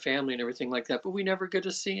well for the family and everything like that. But we never get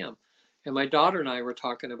to see him." And my daughter and I were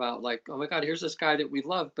talking about like, "Oh my God, here's this guy that we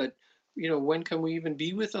love, but when can we even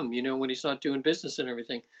be with him? When he's not doing business and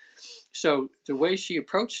everything." So the way she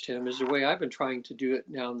approached him is the way I've been trying to do it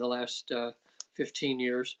now in the last 15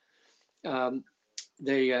 years. Um,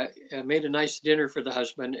 they made a nice dinner for the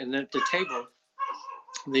husband, and at the table,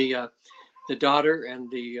 the uh, the daughter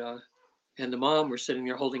and the mom were sitting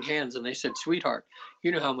there holding hands, and they said, "Sweetheart,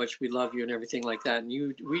 you know how much we love you and everything like that,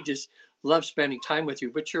 and we just love spending time with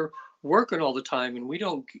you, but you're working all the time, and we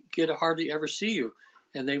don't get to hardly ever see you."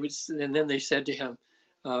 And then they said to him,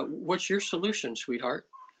 "What's your solution, sweetheart?"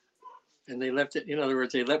 And they left it. In other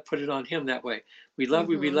words, put it on him that way. "We love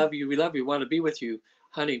you, we Mhm. love you, we love you. We want to be with you,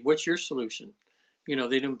 honey. What's your solution?" They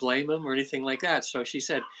didn't blame him or anything like that. So she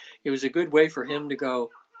said it was a good way for him to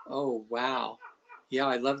go, "Oh wow, yeah,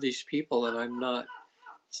 I love these people, and I'm not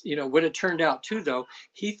what it turned out too, though,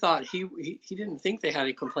 he thought he didn't think they had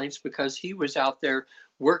any complaints because he was out there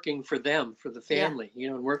working for them, for the Yeah. family,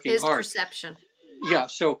 and working His hard. perception. Yeah.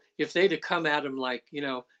 So if they'd have come at him like,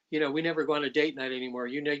 we never go on a date night anymore.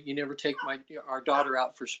 You never take our daughter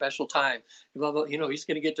out for special time. Blah, blah, he's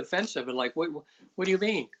going to get defensive and like, what do you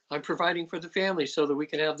mean? I'm providing for the family so that we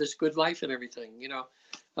can have this good life and everything,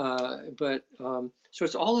 so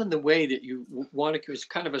it's all in the way that you want to. It's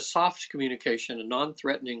kind of a soft communication, a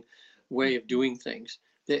non-threatening way of doing things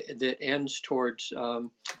that ends towards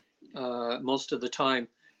most of the time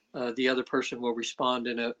the other person will respond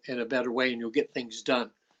in a better way, and you'll get things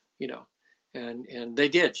done, and they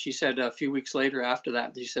did. She said a few weeks later after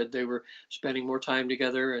that, they said they were spending more time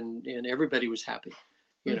together, and everybody was happy,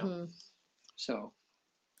 so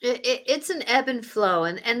It's an ebb and flow,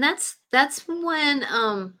 and that's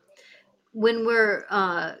when we're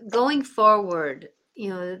going forward,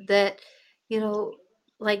 that you know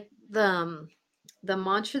like the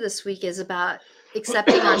mantra this week is about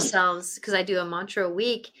accepting ourselves, because I do a mantra a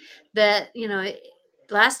week. That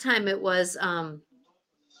last time it was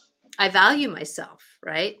I value myself,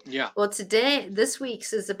 right? yeah. Well, this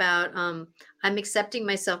week's is about I'm accepting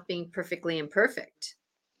myself being perfectly imperfect,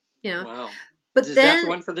 Wow. but Is that then the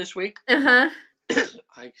one for this week? uh-huh.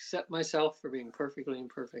 I accept myself for being perfectly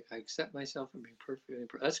imperfect. I accept myself for being perfectly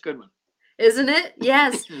imperfect. That's a good one. Isn't it?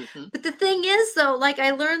 Yes. Mhm. But the thing is, though, like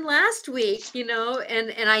I learned last week, and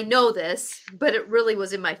I know this, but it really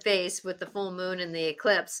was in my face with the full moon and the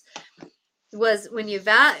eclipse, was when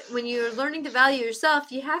you're learning to value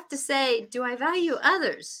yourself, you have to say, do I value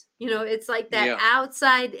others? It's like that Yeah.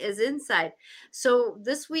 outside is inside. So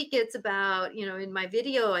this week it's about, in my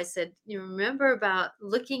video, I said, you remember about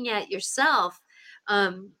looking at yourself,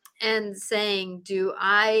 and saying, do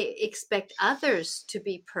I expect others to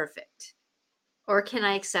be perfect? Or can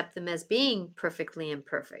I accept them as being perfectly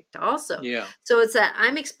imperfect also? Yeah. So it's that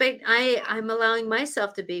I'm allowing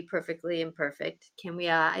myself to be perfectly imperfect. Can we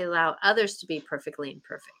allow others to be perfectly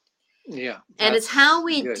imperfect? Yeah. And it's how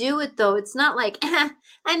we good. do it, though. It's not like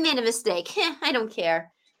I made a mistake. I don't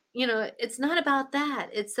care. It's not about that.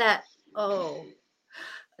 It's that, oh,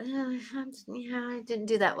 yeah, I didn't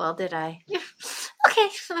do that well, did I? Yeah. Okay,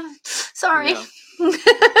 sorry. Yeah.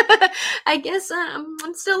 I guess I'm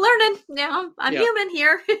still learning. I'm Yeah. human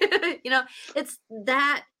here. It's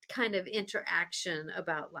that kind of interaction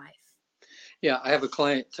about life. Yeah. I have a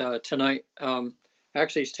client tonight.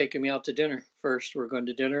 Actually, he's taking me out to dinner first. We're going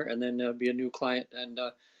to dinner, and then be a new client. And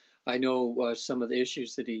I know some of the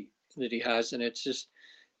issues that he has, and it's just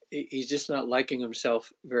he's just not liking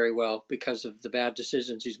himself very well because of the bad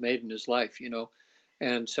decisions he's made in his life.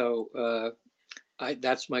 And so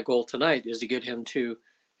that's my goal tonight, is to get him to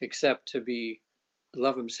accept,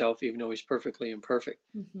 love himself even though he's perfectly imperfect.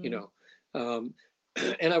 Mhm. Um,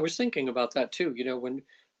 and I was thinking about that too. When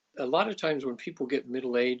a lot of times when people get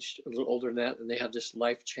middle aged, a little older than that, and they have this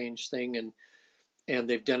life change thing, and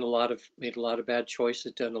they've made a lot of bad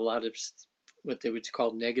choices, done a lot of what they would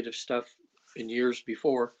call negative stuff in years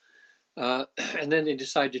before, and then they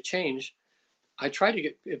decide to change. I try to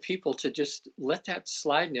get people to just let that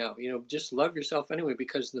slide now, just love yourself anyway,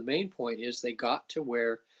 because the main point is they got to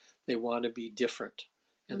where they want to be different,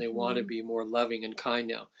 and they want to Mhm. be more loving and kind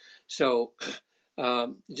now. So,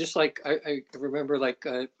 just like I remember, like,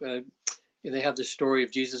 they have the story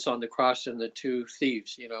of Jesus on the cross and the two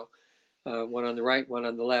thieves, one on the right, one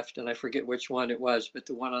on the left, and I forget which one it was, but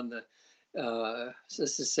the one on the,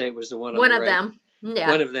 let's just say it was the one on One the of right. them. Yeah.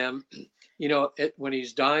 One of them, when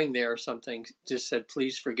he's dying there or something, just said,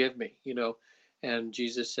 please forgive me, and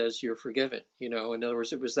Jesus says, you're forgiven. In other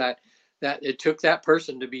words, it was that it took that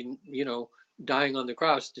person to be, dying on the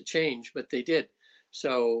cross to change, but they did.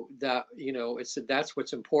 So that, that's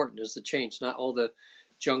what's important, is the change, not all the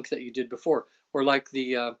junk that you did before. Or like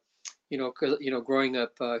the, growing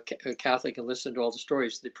up Catholic and listening to all the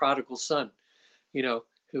stories, the prodigal son,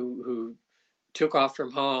 who took off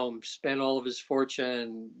from home, spent all of his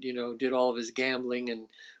fortune, did all of his gambling and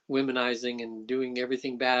womenizing and doing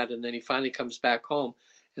everything bad. And then he finally comes back home,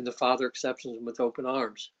 and the father accepts him with open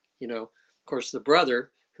arms. Of course, the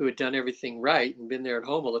brother, who had done everything right and been there at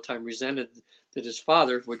home all the time, resented that his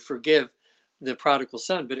father would forgive the prodigal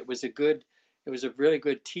son. But it was a really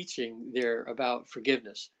good teaching there about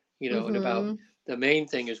forgiveness, and about Mhm. the main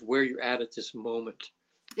thing is where you're at this moment,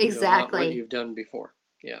 not what Exactly. you've done before.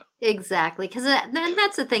 Yeah. Exactly, because then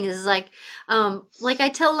that's the thing is like I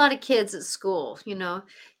tell a lot of kids at school,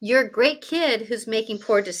 you're a great kid who's making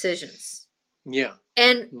poor decisions, Yeah.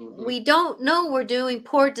 and Hmm. we don't know we're doing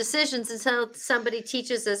poor decisions until somebody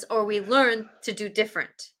teaches us or we learn to do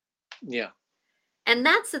different. Yeah. And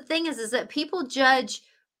that's the thing is that people judge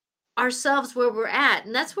ourselves where we're at.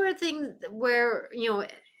 And that's where things where,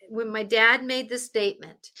 when my dad made this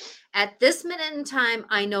statement, at this minute in time,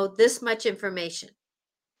 I know this much information.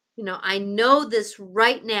 I know this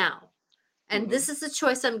right now. And Hmm. this is the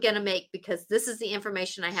choice I'm going to make because this is the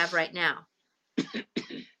information I have right now.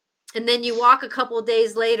 And then you walk a couple of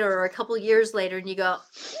days later or a couple of years later and you go,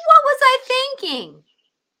 what was I thinking?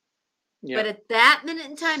 Yeah. But at that minute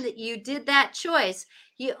in time that you did that choice,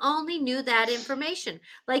 you only knew that information.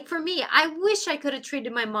 Like for me, I wish I could have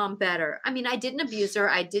treated my mom better. I mean, I didn't abuse her.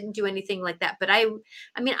 I didn't do anything like that. But I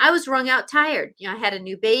was wrung out tired. I had a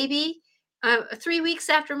new baby. 3 weeks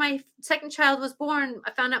after my second child was born,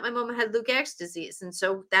 I found out my mom had Lou Gehrig's disease. And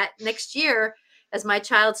so that next year, as my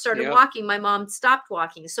child started Yeah. walking, my mom stopped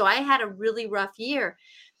walking. So I had a really rough year.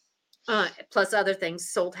 Plus other things,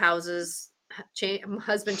 sold houses, my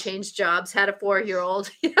husband changed jobs, had a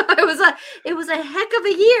 4-year-old. It was a heck of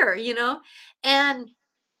a year, and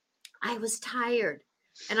I was tired,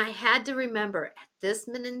 and I had to remember at this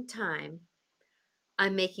minute in time,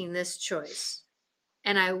 I'm making this choice,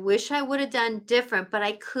 and I wish I would have done different, but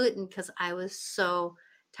I couldn't because I was so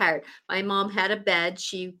tired. My mom had a bed.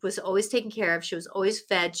 She was always taken care of. She was always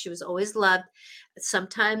fed. She was always loved.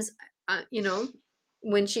 Sometimes, uh, you know,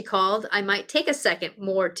 when she called, I might take a second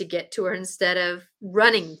more to get to her instead of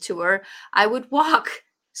running to her. I would walk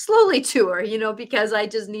slowly to her, because I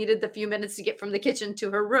just needed the few minutes to get from the kitchen to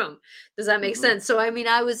her room. Does that make Hmm. sense? So, I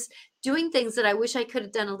was doing things that I wish I could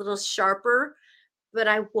have done a little sharper, but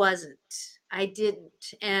I wasn't. I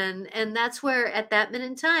didn't. And that's where at that minute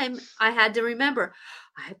in time I had to remember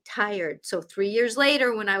I'm tired. So 3 years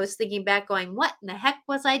later when I was thinking back going, what in the heck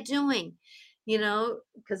was I doing?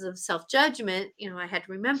 Because of self-judgment, I had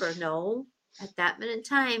to remember, no, at that minute in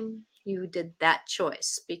time you did that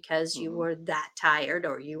choice because you Hmm. were that tired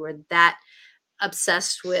or you were that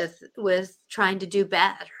obsessed with trying to do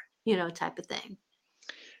better, type of thing.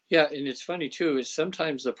 Yeah, and it's funny too, is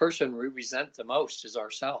sometimes the person we resent the most is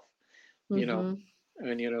ourself, you know, Mhm.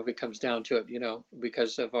 and if it comes down to it,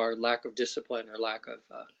 because of our lack of discipline or lack of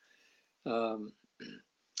um,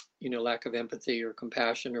 lack of empathy or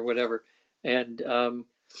compassion or whatever. And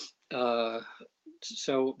uh,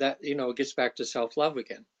 so that, it gets back to self-love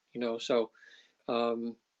again, so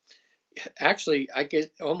um, actually I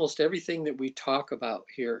get almost everything that we talk about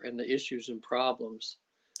here and the issues and problems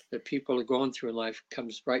that people are going through in life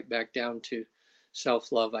comes right back down to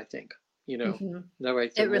self-love, I think, Mhm. that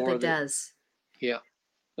right, the It really more that, does. yeah,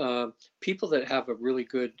 people that have a really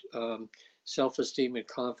good self-esteem and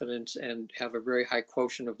confidence and have a very high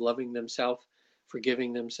quotient of loving themselves,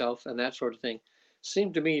 forgiving themselves, and that sort of thing,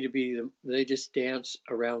 seem to me to be they just dance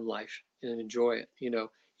around life and enjoy it.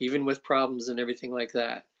 Even with problems and everything like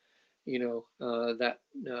that.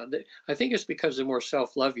 I think it's because the more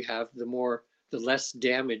self-love you have, the less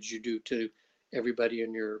damage you do to everybody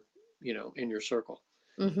in your in your circle.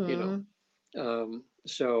 You know, Mhm.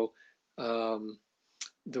 so. Um,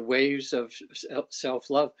 the waves of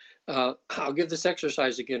self-love. I'll give this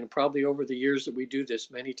exercise again, probably over the years that we do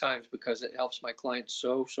this many times because it helps my clients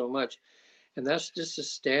so much. And that's just to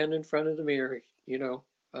stand in front of the mirror,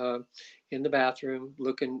 uh, in the bathroom,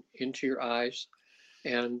 looking into your eyes,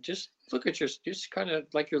 and just look at just kind of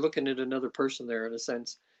like you're looking at another person there in a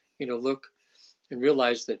sense. Look and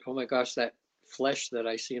realize that, oh my gosh, that flesh that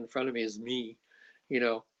I see in front of me is me,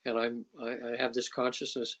 and I have this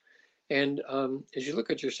consciousness. And as you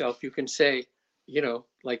look at yourself, you can say,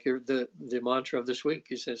 like the mantra of this week,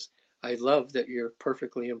 he says, I love that you're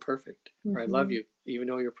perfectly imperfect, or I love Mhm. you, even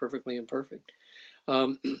though you're perfectly imperfect.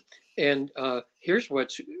 Um, and here's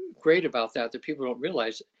what's great about that people don't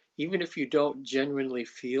realize. Even if you don't genuinely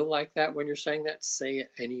feel like that when you're saying that, say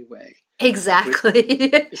it anyway. With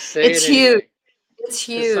Exactly. Say it It's huge. anyway, It's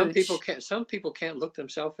because huge. some people can't look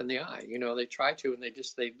themselves in the eye. They try to, and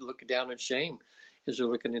they look down in shame as they're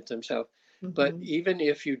looking at themselves. But Mhm. even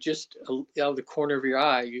if you just out of the corner of your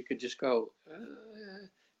eye, you could just go,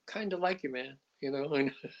 kind of like you, man,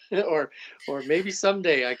 and, or maybe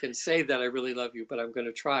someday I can say that I really love you, but I'm going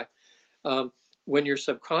to try. um, when your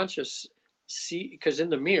subconscious see, because in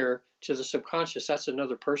the mirror to the subconscious, that's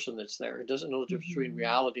another person that's there. It doesn't know the difference between Mhm.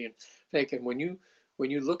 reality and fake. And when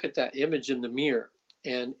you look at that image in the mirror,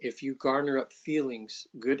 and if you garner up feelings,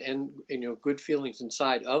 good and good feelings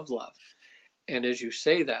inside of love, and as you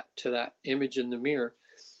say that to that image in the mirror,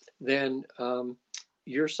 then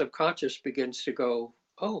your subconscious begins to go,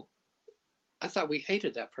 oh, I thought we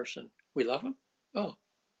hated that person. We love him. Oh,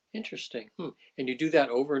 interesting. And you do that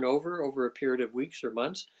over and over a period of weeks or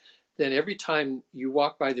months, then every time you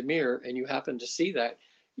walk by the mirror and you happen to see that,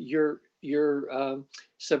 your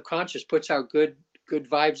subconscious puts out good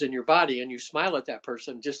vibes in your body, and you smile at that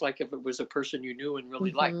person just like if it was a person you knew and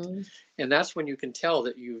really liked. Mm-hmm. And that's when you can tell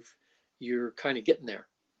that you're kind of getting there,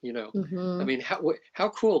 you know. I Mm-hmm. mean, how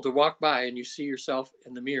cool to walk by and you see yourself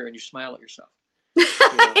in the mirror and you smile at yourself, you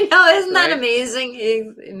know, I know, isn't that right? amazing?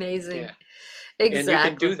 Yeah. Amazing. And you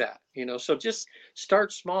can do Exactly. that, you know. So just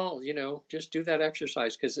start small, you know, just do that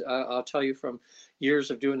exercise, because I'll tell you from years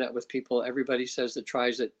of doing that with people, everybody says that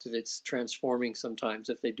tries it that it's transforming sometimes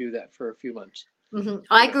if they do that for a few months, you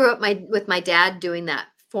I know. grew up with my dad doing that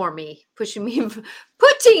for me, pushing me,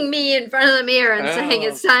 putting me in front of the mirror and saying, Oh,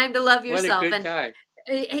 "It's time to love what a yourself." good And guy.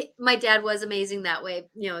 my dad was amazing that way.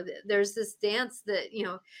 There's this dance that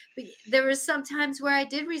there was some times where I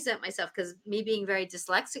did resent myself because me being very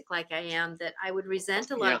dyslexic, like I am, that I would resent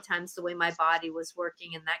a lot Yeah. of times the way my body was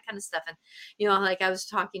working and that kind of stuff. And like I was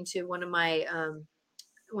talking to one of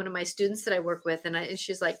my students that I work with, and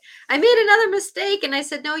she's like, "I made another mistake," and I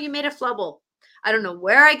said, "No, you made a flubble." I don't know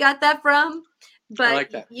where I got that from, I but like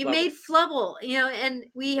that. you Love it. made flubble, and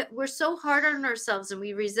we're so hard on ourselves, and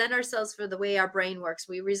we resent ourselves for the way our brain works.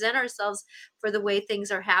 We resent ourselves for the way things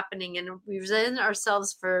are happening, and we resent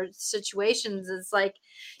ourselves for situations. It's like,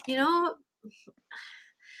 you know,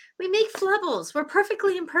 we make flubbles. We're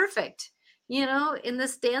perfectly imperfect, in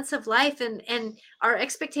this dance of life, and our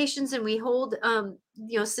expectations, and we hold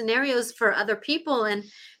scenarios for other people, and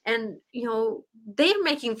they're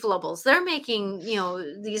making flubbles. They're making,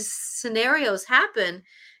 these scenarios happen,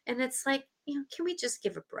 and it's like, can we just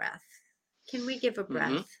give a breath? Can we give a Hmm.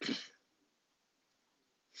 breath?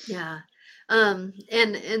 Yeah.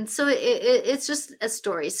 And so it's just a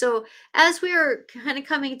story. So as we are kind of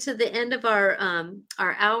coming to the end of our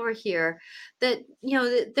hour here, that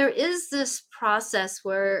that there is this process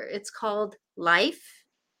where it's called life,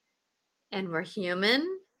 and we're human,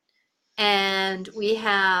 and we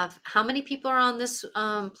have, how many people are on this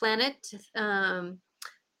planet?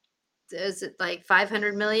 Is it like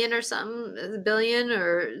 500 million or something, a billion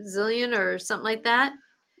or zillion or something like that?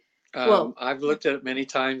 Well, I've looked at it many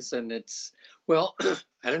times, and it's, well,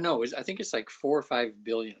 I don't know. I think it's like 4 or 5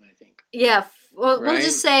 billion. I think, yeah, well, we'll right?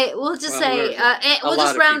 just say we'll just Well, where say is it? A we'll just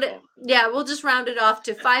lot of round it. people. Yeah, we'll just round it off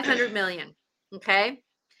to 500 million. Okay?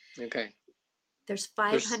 Okay. There's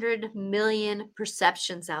There's 500 million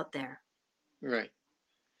perceptions out there. right.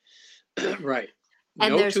 Right.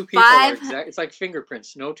 And No there's two people are 5 exact. It's like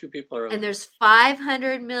fingerprints. No two people are and alike. there's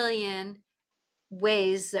 500 million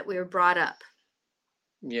ways that we were brought up.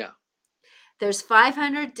 Yeah. There's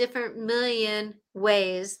 500 different million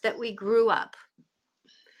ways that we grew up.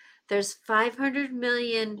 There's 500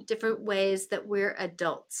 million different ways that we're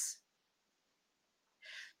adults.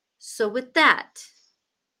 So with that,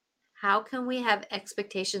 how can we have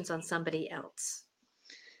expectations on somebody else?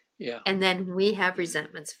 Yeah. And then we have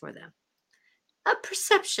resentments for them. A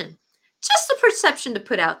perception, just a perception to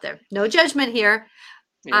put out there. No judgment here.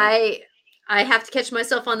 Yeah. I have to catch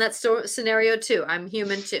myself on that scenario too. I'm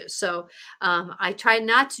human too. So I try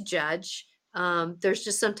not to judge. There's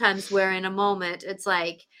just sometimes where in a moment it's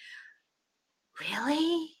like,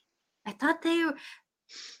 really? I thought they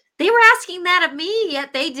were asking that of me,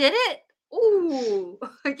 yet they did it. Ooh,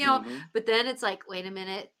 Hmm. but then it's like, wait a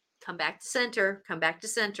minute, come back to center, come back to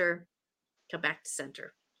center, come back to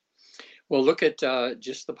center. Well, look at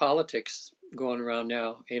just the politics going around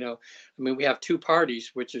now. You know, I mean, we have two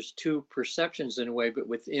parties, which is two perceptions in a way, but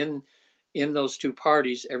in those two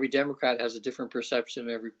parties, every Democrat has a different perception,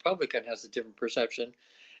 every Republican has a different perception,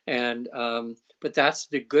 and but that's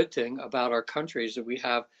the good thing about our country is that we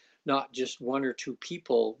have not just one or two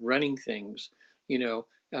people running things. You know,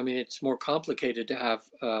 I mean, it's more complicated to have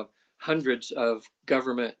hundreds of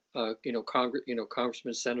government,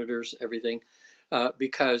 congressmen, senators, everything,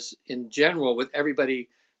 because in general, with everybody,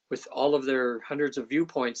 with all of their hundreds of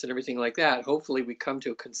viewpoints and everything like that, hopefully we come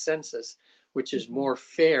to a consensus which is Mhm. more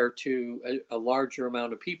fair to a larger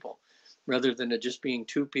amount of people, rather than it just being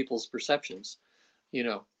two people's perceptions.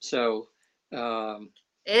 So um,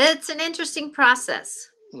 It's an interesting process.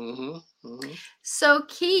 hmm hmm So,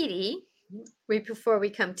 Katie, before we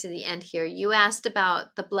come to the end here, you asked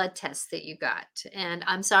about the blood test that you got, and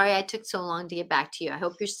I'm sorry I took so long to get back to you. I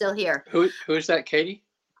hope you're still here. who's that, Katie?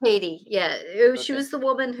 Katie, yeah, she Okay. was the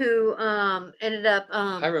woman who ended up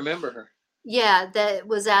I remember her. yeah, that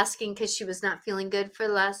was asking because she was not feeling good for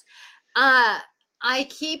the last. Uh, I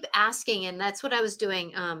keep asking, and that's what I was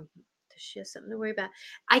doing. Does she have something to worry about?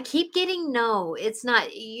 I keep getting no. It's not.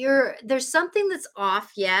 There's something that's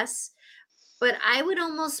off. Yes, but I would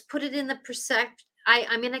almost put it in the percep.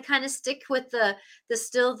 I'm gonna kind of stick with the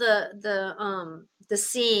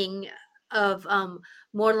seeing of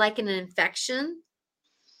more like an infection.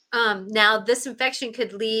 Now this infection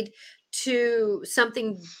could lead to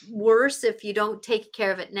something worse if you don't take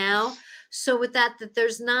care of it now. So with that,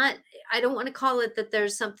 there's not, I don't want to call it that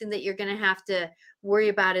there's something that you're going to have to worry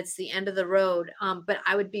about. It's the end of the road. But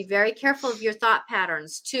I would be very careful of your thought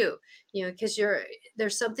patterns too, because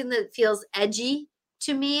there's something that feels edgy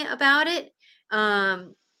to me about it.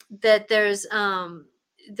 That there,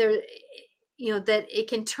 that it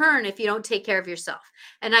can turn if you don't take care of yourself.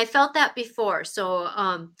 And I felt that before.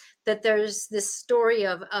 So, that there's this story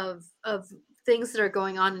of things that are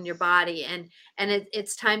going on in your body, and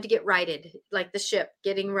it's time to get righted, like the ship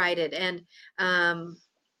getting righted. And oh,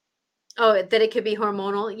 that it could be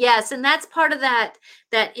hormonal. Yes, and that's part of that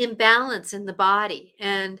imbalance in the body,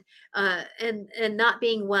 and not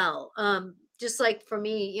being well. Just like for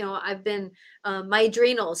me, I've been my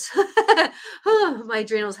adrenals. My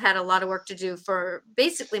adrenals had a lot of work to do for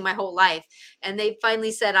basically my whole life, and they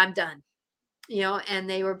finally said, "I'm done." And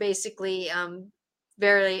they were basically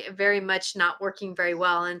very, very much not working very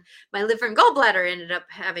well. And my liver and gallbladder ended up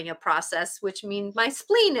having a process, which means my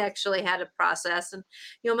spleen actually had a process, and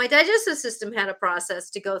my digestive system had a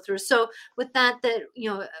process to go through. So with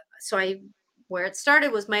so where it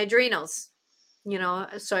started was my adrenals.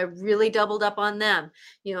 So I really doubled up on them.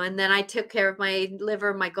 And then I took care of my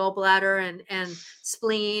liver, my gallbladder, and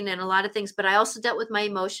spleen, and a lot of things. But I also dealt with my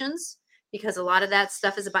emotions, because a lot of that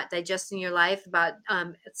stuff is about digesting your life. About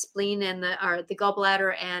spleen and the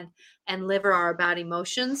gallbladder and liver are about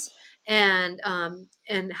emotions, and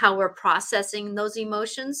how we're processing those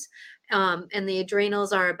emotions. And the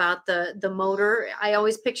adrenals are about the motor. I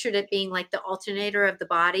always pictured it being like the alternator of the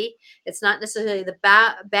body. It's not necessarily the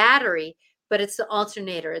battery, but it's the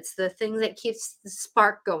alternator. It's the thing that keeps the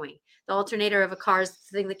spark going. The alternator of a car is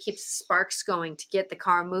the thing that keeps the sparks going to get the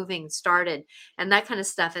car moving, started, and that kind of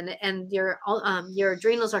stuff. And your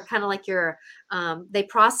adrenals are kind of like they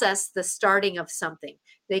process the starting of something.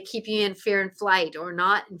 They keep you in fear and flight, or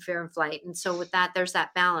not in fear and flight. And so with that, there's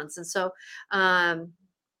that balance. And so,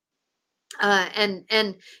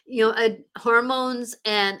 and hormones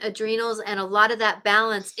and adrenals and a lot of that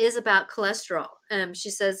balance is about cholesterol. She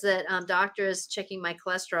says that doctor is checking my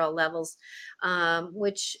cholesterol levels,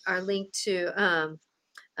 which are linked to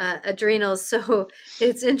adrenals. So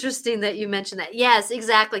it's interesting that you mentioned that. Yes,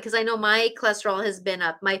 exactly, because I know my cholesterol has been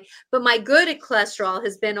up. But my good cholesterol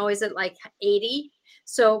has been always at like 80.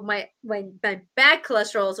 So my bad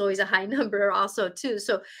cholesterol is always a high number also too.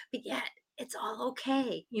 So, but yeah, it's all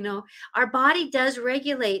okay. Our body does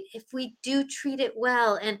regulate if we do treat it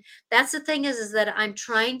well. And that's the thing is that I'm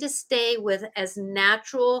trying to stay with as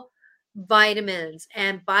natural vitamins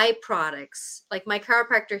and byproducts. Like my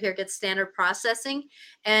chiropractor here gets Standard Processing,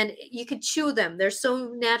 and you could chew them. They're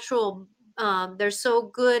so natural. They're so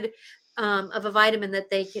good of a vitamin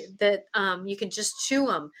that you can just chew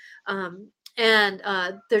them. And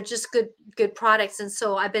they're just good products. And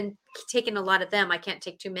so I've been taking a lot of them. I can't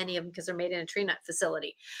take too many of them because they're made in a tree nut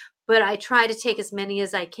facility, but I try to take as many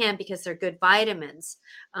as I can because they're good vitamins.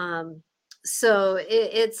 So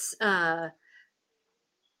it's a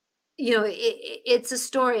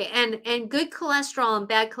story. And good cholesterol and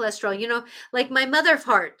bad cholesterol, like my mother of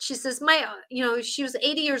heart, she says she was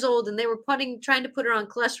 80 years old and they were trying to put her on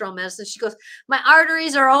cholesterol medicine. She goes, my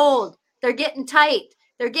arteries are old, they're getting tight,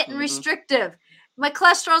 they're getting restrictive, my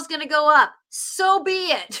cholesterol is going to go up, so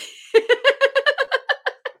be it.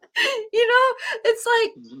 It's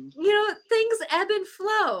like, things ebb and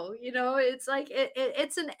flow. It's like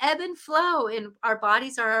it's an ebb and flow, and our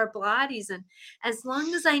bodies are our bodies. And as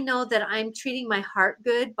long as I know that I'm treating my heart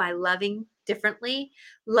good by loving differently,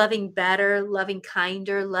 loving better, loving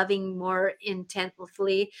kinder, loving more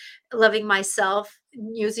intensely, loving myself,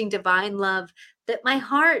 using divine love, that my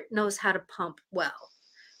heart knows how to pump well.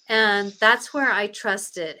 And that's where I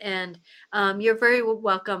trust it. And you're very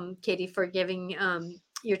welcome, Katie, for giving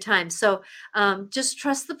your time. So just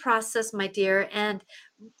trust the process, my dear. And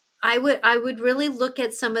I would really look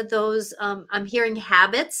at some of those. I'm hearing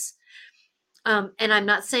habits, and I'm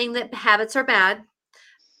not saying that habits are bad,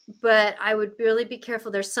 but I would really be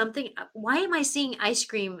careful. There's something. Why am I seeing ice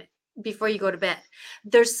cream before you go to bed?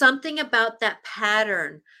 There's something about that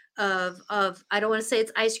pattern of I don't want to say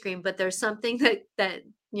it's ice cream, but there's something that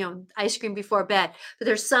ice cream before bed. But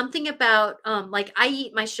there's something about like I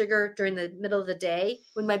eat my sugar during the middle of the day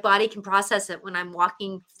when my body can process it when I'm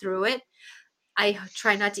walking through it. I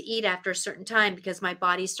try not to eat after a certain time because my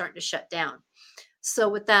body's starting to shut down. So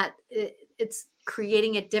with that, it's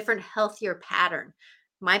creating a different, healthier pattern.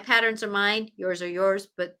 My patterns are mine, yours are yours,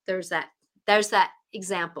 but there's that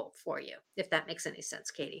example for you, if that makes any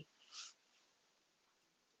sense, Katie.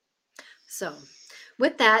 So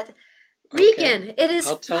with that, Regan, it is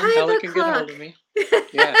I'll tell 5 Helen can get a o'clock. hold of me.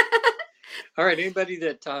 Yeah. All right. Anybody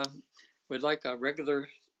that would like a regular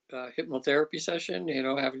hypnotherapy session,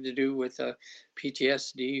 having to do with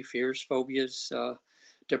PTSD, fears, phobias,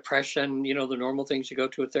 depression, the normal things you go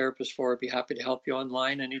to a therapist for, I'd be happy to help you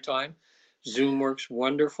online anytime. Zoom works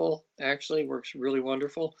wonderful, actually, works really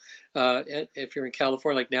wonderful. If you're in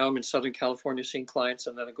California, like now I'm in Southern California seeing clients,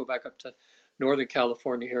 and then I go back up to Northern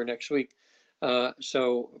California here next week.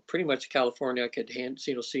 So pretty much California I could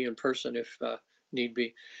see in person if need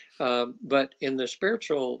be. But in the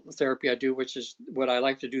spiritual therapy I do, which is what I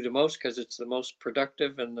like to do the most because it's the most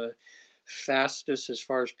productive and the fastest as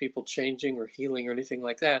far as people changing or healing or anything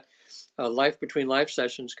like that. Life between life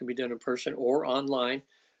sessions can be done in person or online,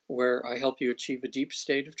 where I help you achieve a deep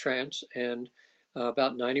state of trance. And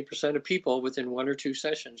about 90% of people within 1 or 2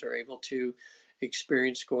 sessions are able to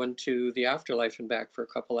experience going to the afterlife and back for a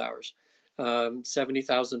couple hours.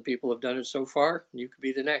 70,000 people have done it so far. You could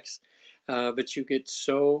be the next. But you get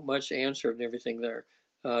so much answered and everything there.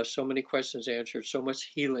 So many questions answered, so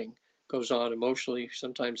much healing goes on emotionally,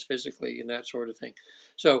 sometimes physically, and that sort of thing.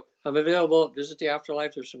 So I'm available. Visit the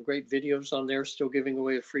Afterlife. There's some great videos on there, still giving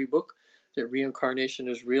away a free book that reincarnation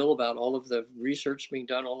is real, about all of the research being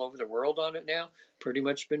done all over the world on it now. Pretty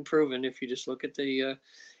much been proven if you just look at the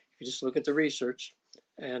research.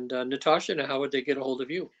 And Natasha, now how would they get a hold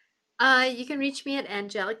of you? You can reach me at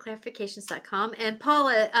angelicclarifications.com. And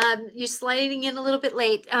Paula, you're sliding in a little bit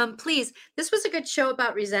late. Please, this was a good show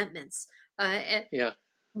about resentments. And Yeah.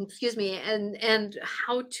 excuse me, and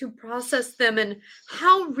how to process them and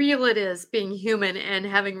how real it is being human and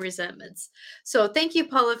having resentments. So thank you,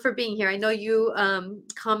 Paula, for being here. I know you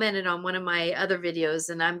commented on one of my other videos,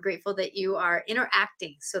 and I'm grateful that you are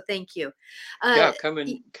interacting. So thank you. Yeah, Uh, come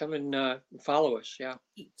and follow us. Yeah.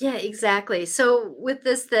 yeah, exactly. So with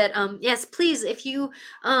this, that yes, please, if you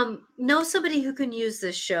know somebody who can use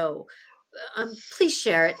this show, please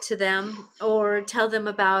share it to them or tell them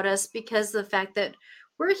about us, because the fact that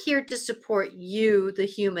we're here to support you, the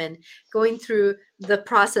human, going through the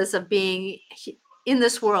process of being in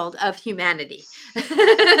this world of humanity.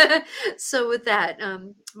 So with that,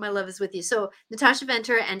 my love is with you. So Natasha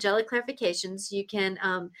Venter, Angelic Clarifications, you can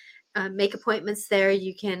make appointments there.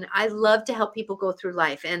 You can, I love to help people go through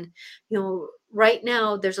life. And, right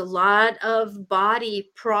now there's a lot of body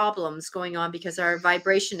problems going on because our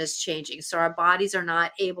vibration is changing. So our bodies are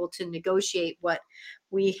not able to negotiate what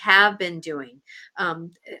we have been doing.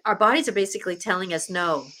 Our bodies are basically telling us,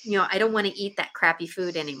 no, I don't want to eat that crappy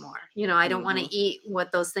food anymore. I don't want Hmm. to eat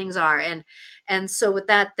what those things are. And so with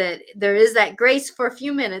that there is that grace for a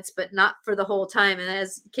few minutes, but not for the whole time. And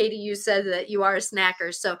as Katie, you said that you are a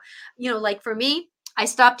snacker. So, like for me, I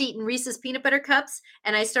stopped eating Reese's peanut butter cups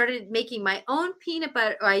and I started making my own peanut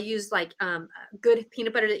butter. I use like good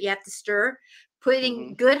peanut butter that you have to stir, Hmm.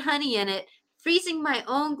 putting good honey in it, freezing my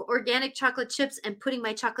own organic chocolate chips and putting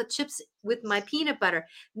my chocolate chips with my peanut butter,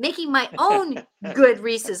 making my own good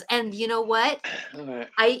Reese's. And you know what? All right.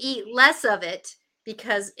 I eat less of it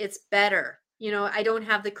because it's better. I don't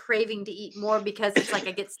have the craving to eat more because it's like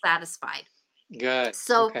I get satisfied. Good.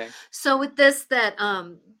 So Okay. so with this, that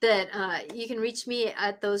you can reach me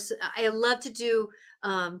at those. I love to do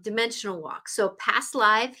dimensional walks, so past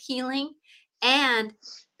live healing and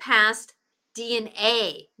past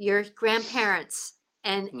DNA, your grandparents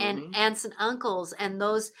and Hmm. aunts and uncles and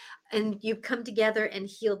those, and you come together and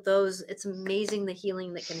heal those. It's amazing the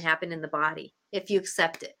healing that can happen in the body if you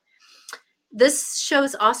accept it. This show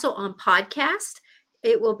is also on podcast.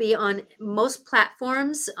 It will be on most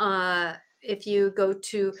platforms. If you go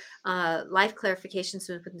to Life Clarifications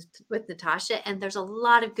with Natasha, and there's a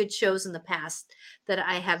lot of good shows in the past that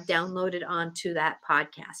I have downloaded onto that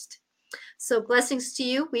podcast. So blessings to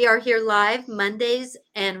you. We are here live Mondays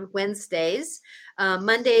and Wednesdays.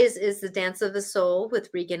 Mondays is the Dance of the Soul with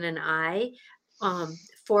Regan and I.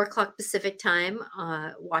 4 o'clock Pacific time,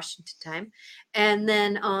 Washington time. And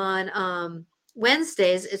then on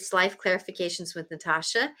Wednesdays, it's Life Clarifications with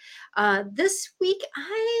Natasha. This week,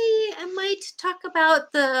 I might talk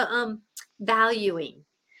about the valuing,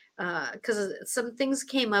 because some things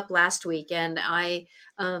came up last week, and I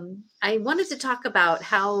wanted to talk about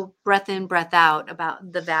how breath in, breath out,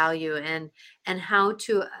 about the value and how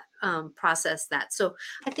to process that. So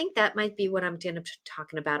I think that might be what I'm going to be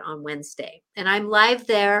talking about on Wednesday, and I'm live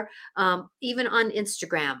there, even on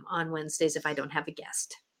Instagram on Wednesdays if I don't have a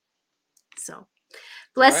guest. So All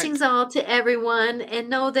right. blessings all to everyone, and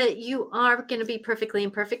know that you are going to be perfectly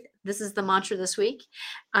imperfect. This is the mantra this week.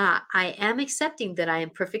 I am accepting that I am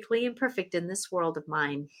perfectly imperfect in this world of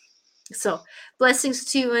mine. So blessings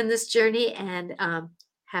to you in this journey, and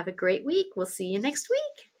have a great week. We'll see you next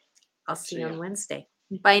week. I'll see See you ya. on Wednesday.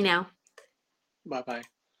 Bye now. Bye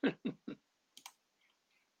bye.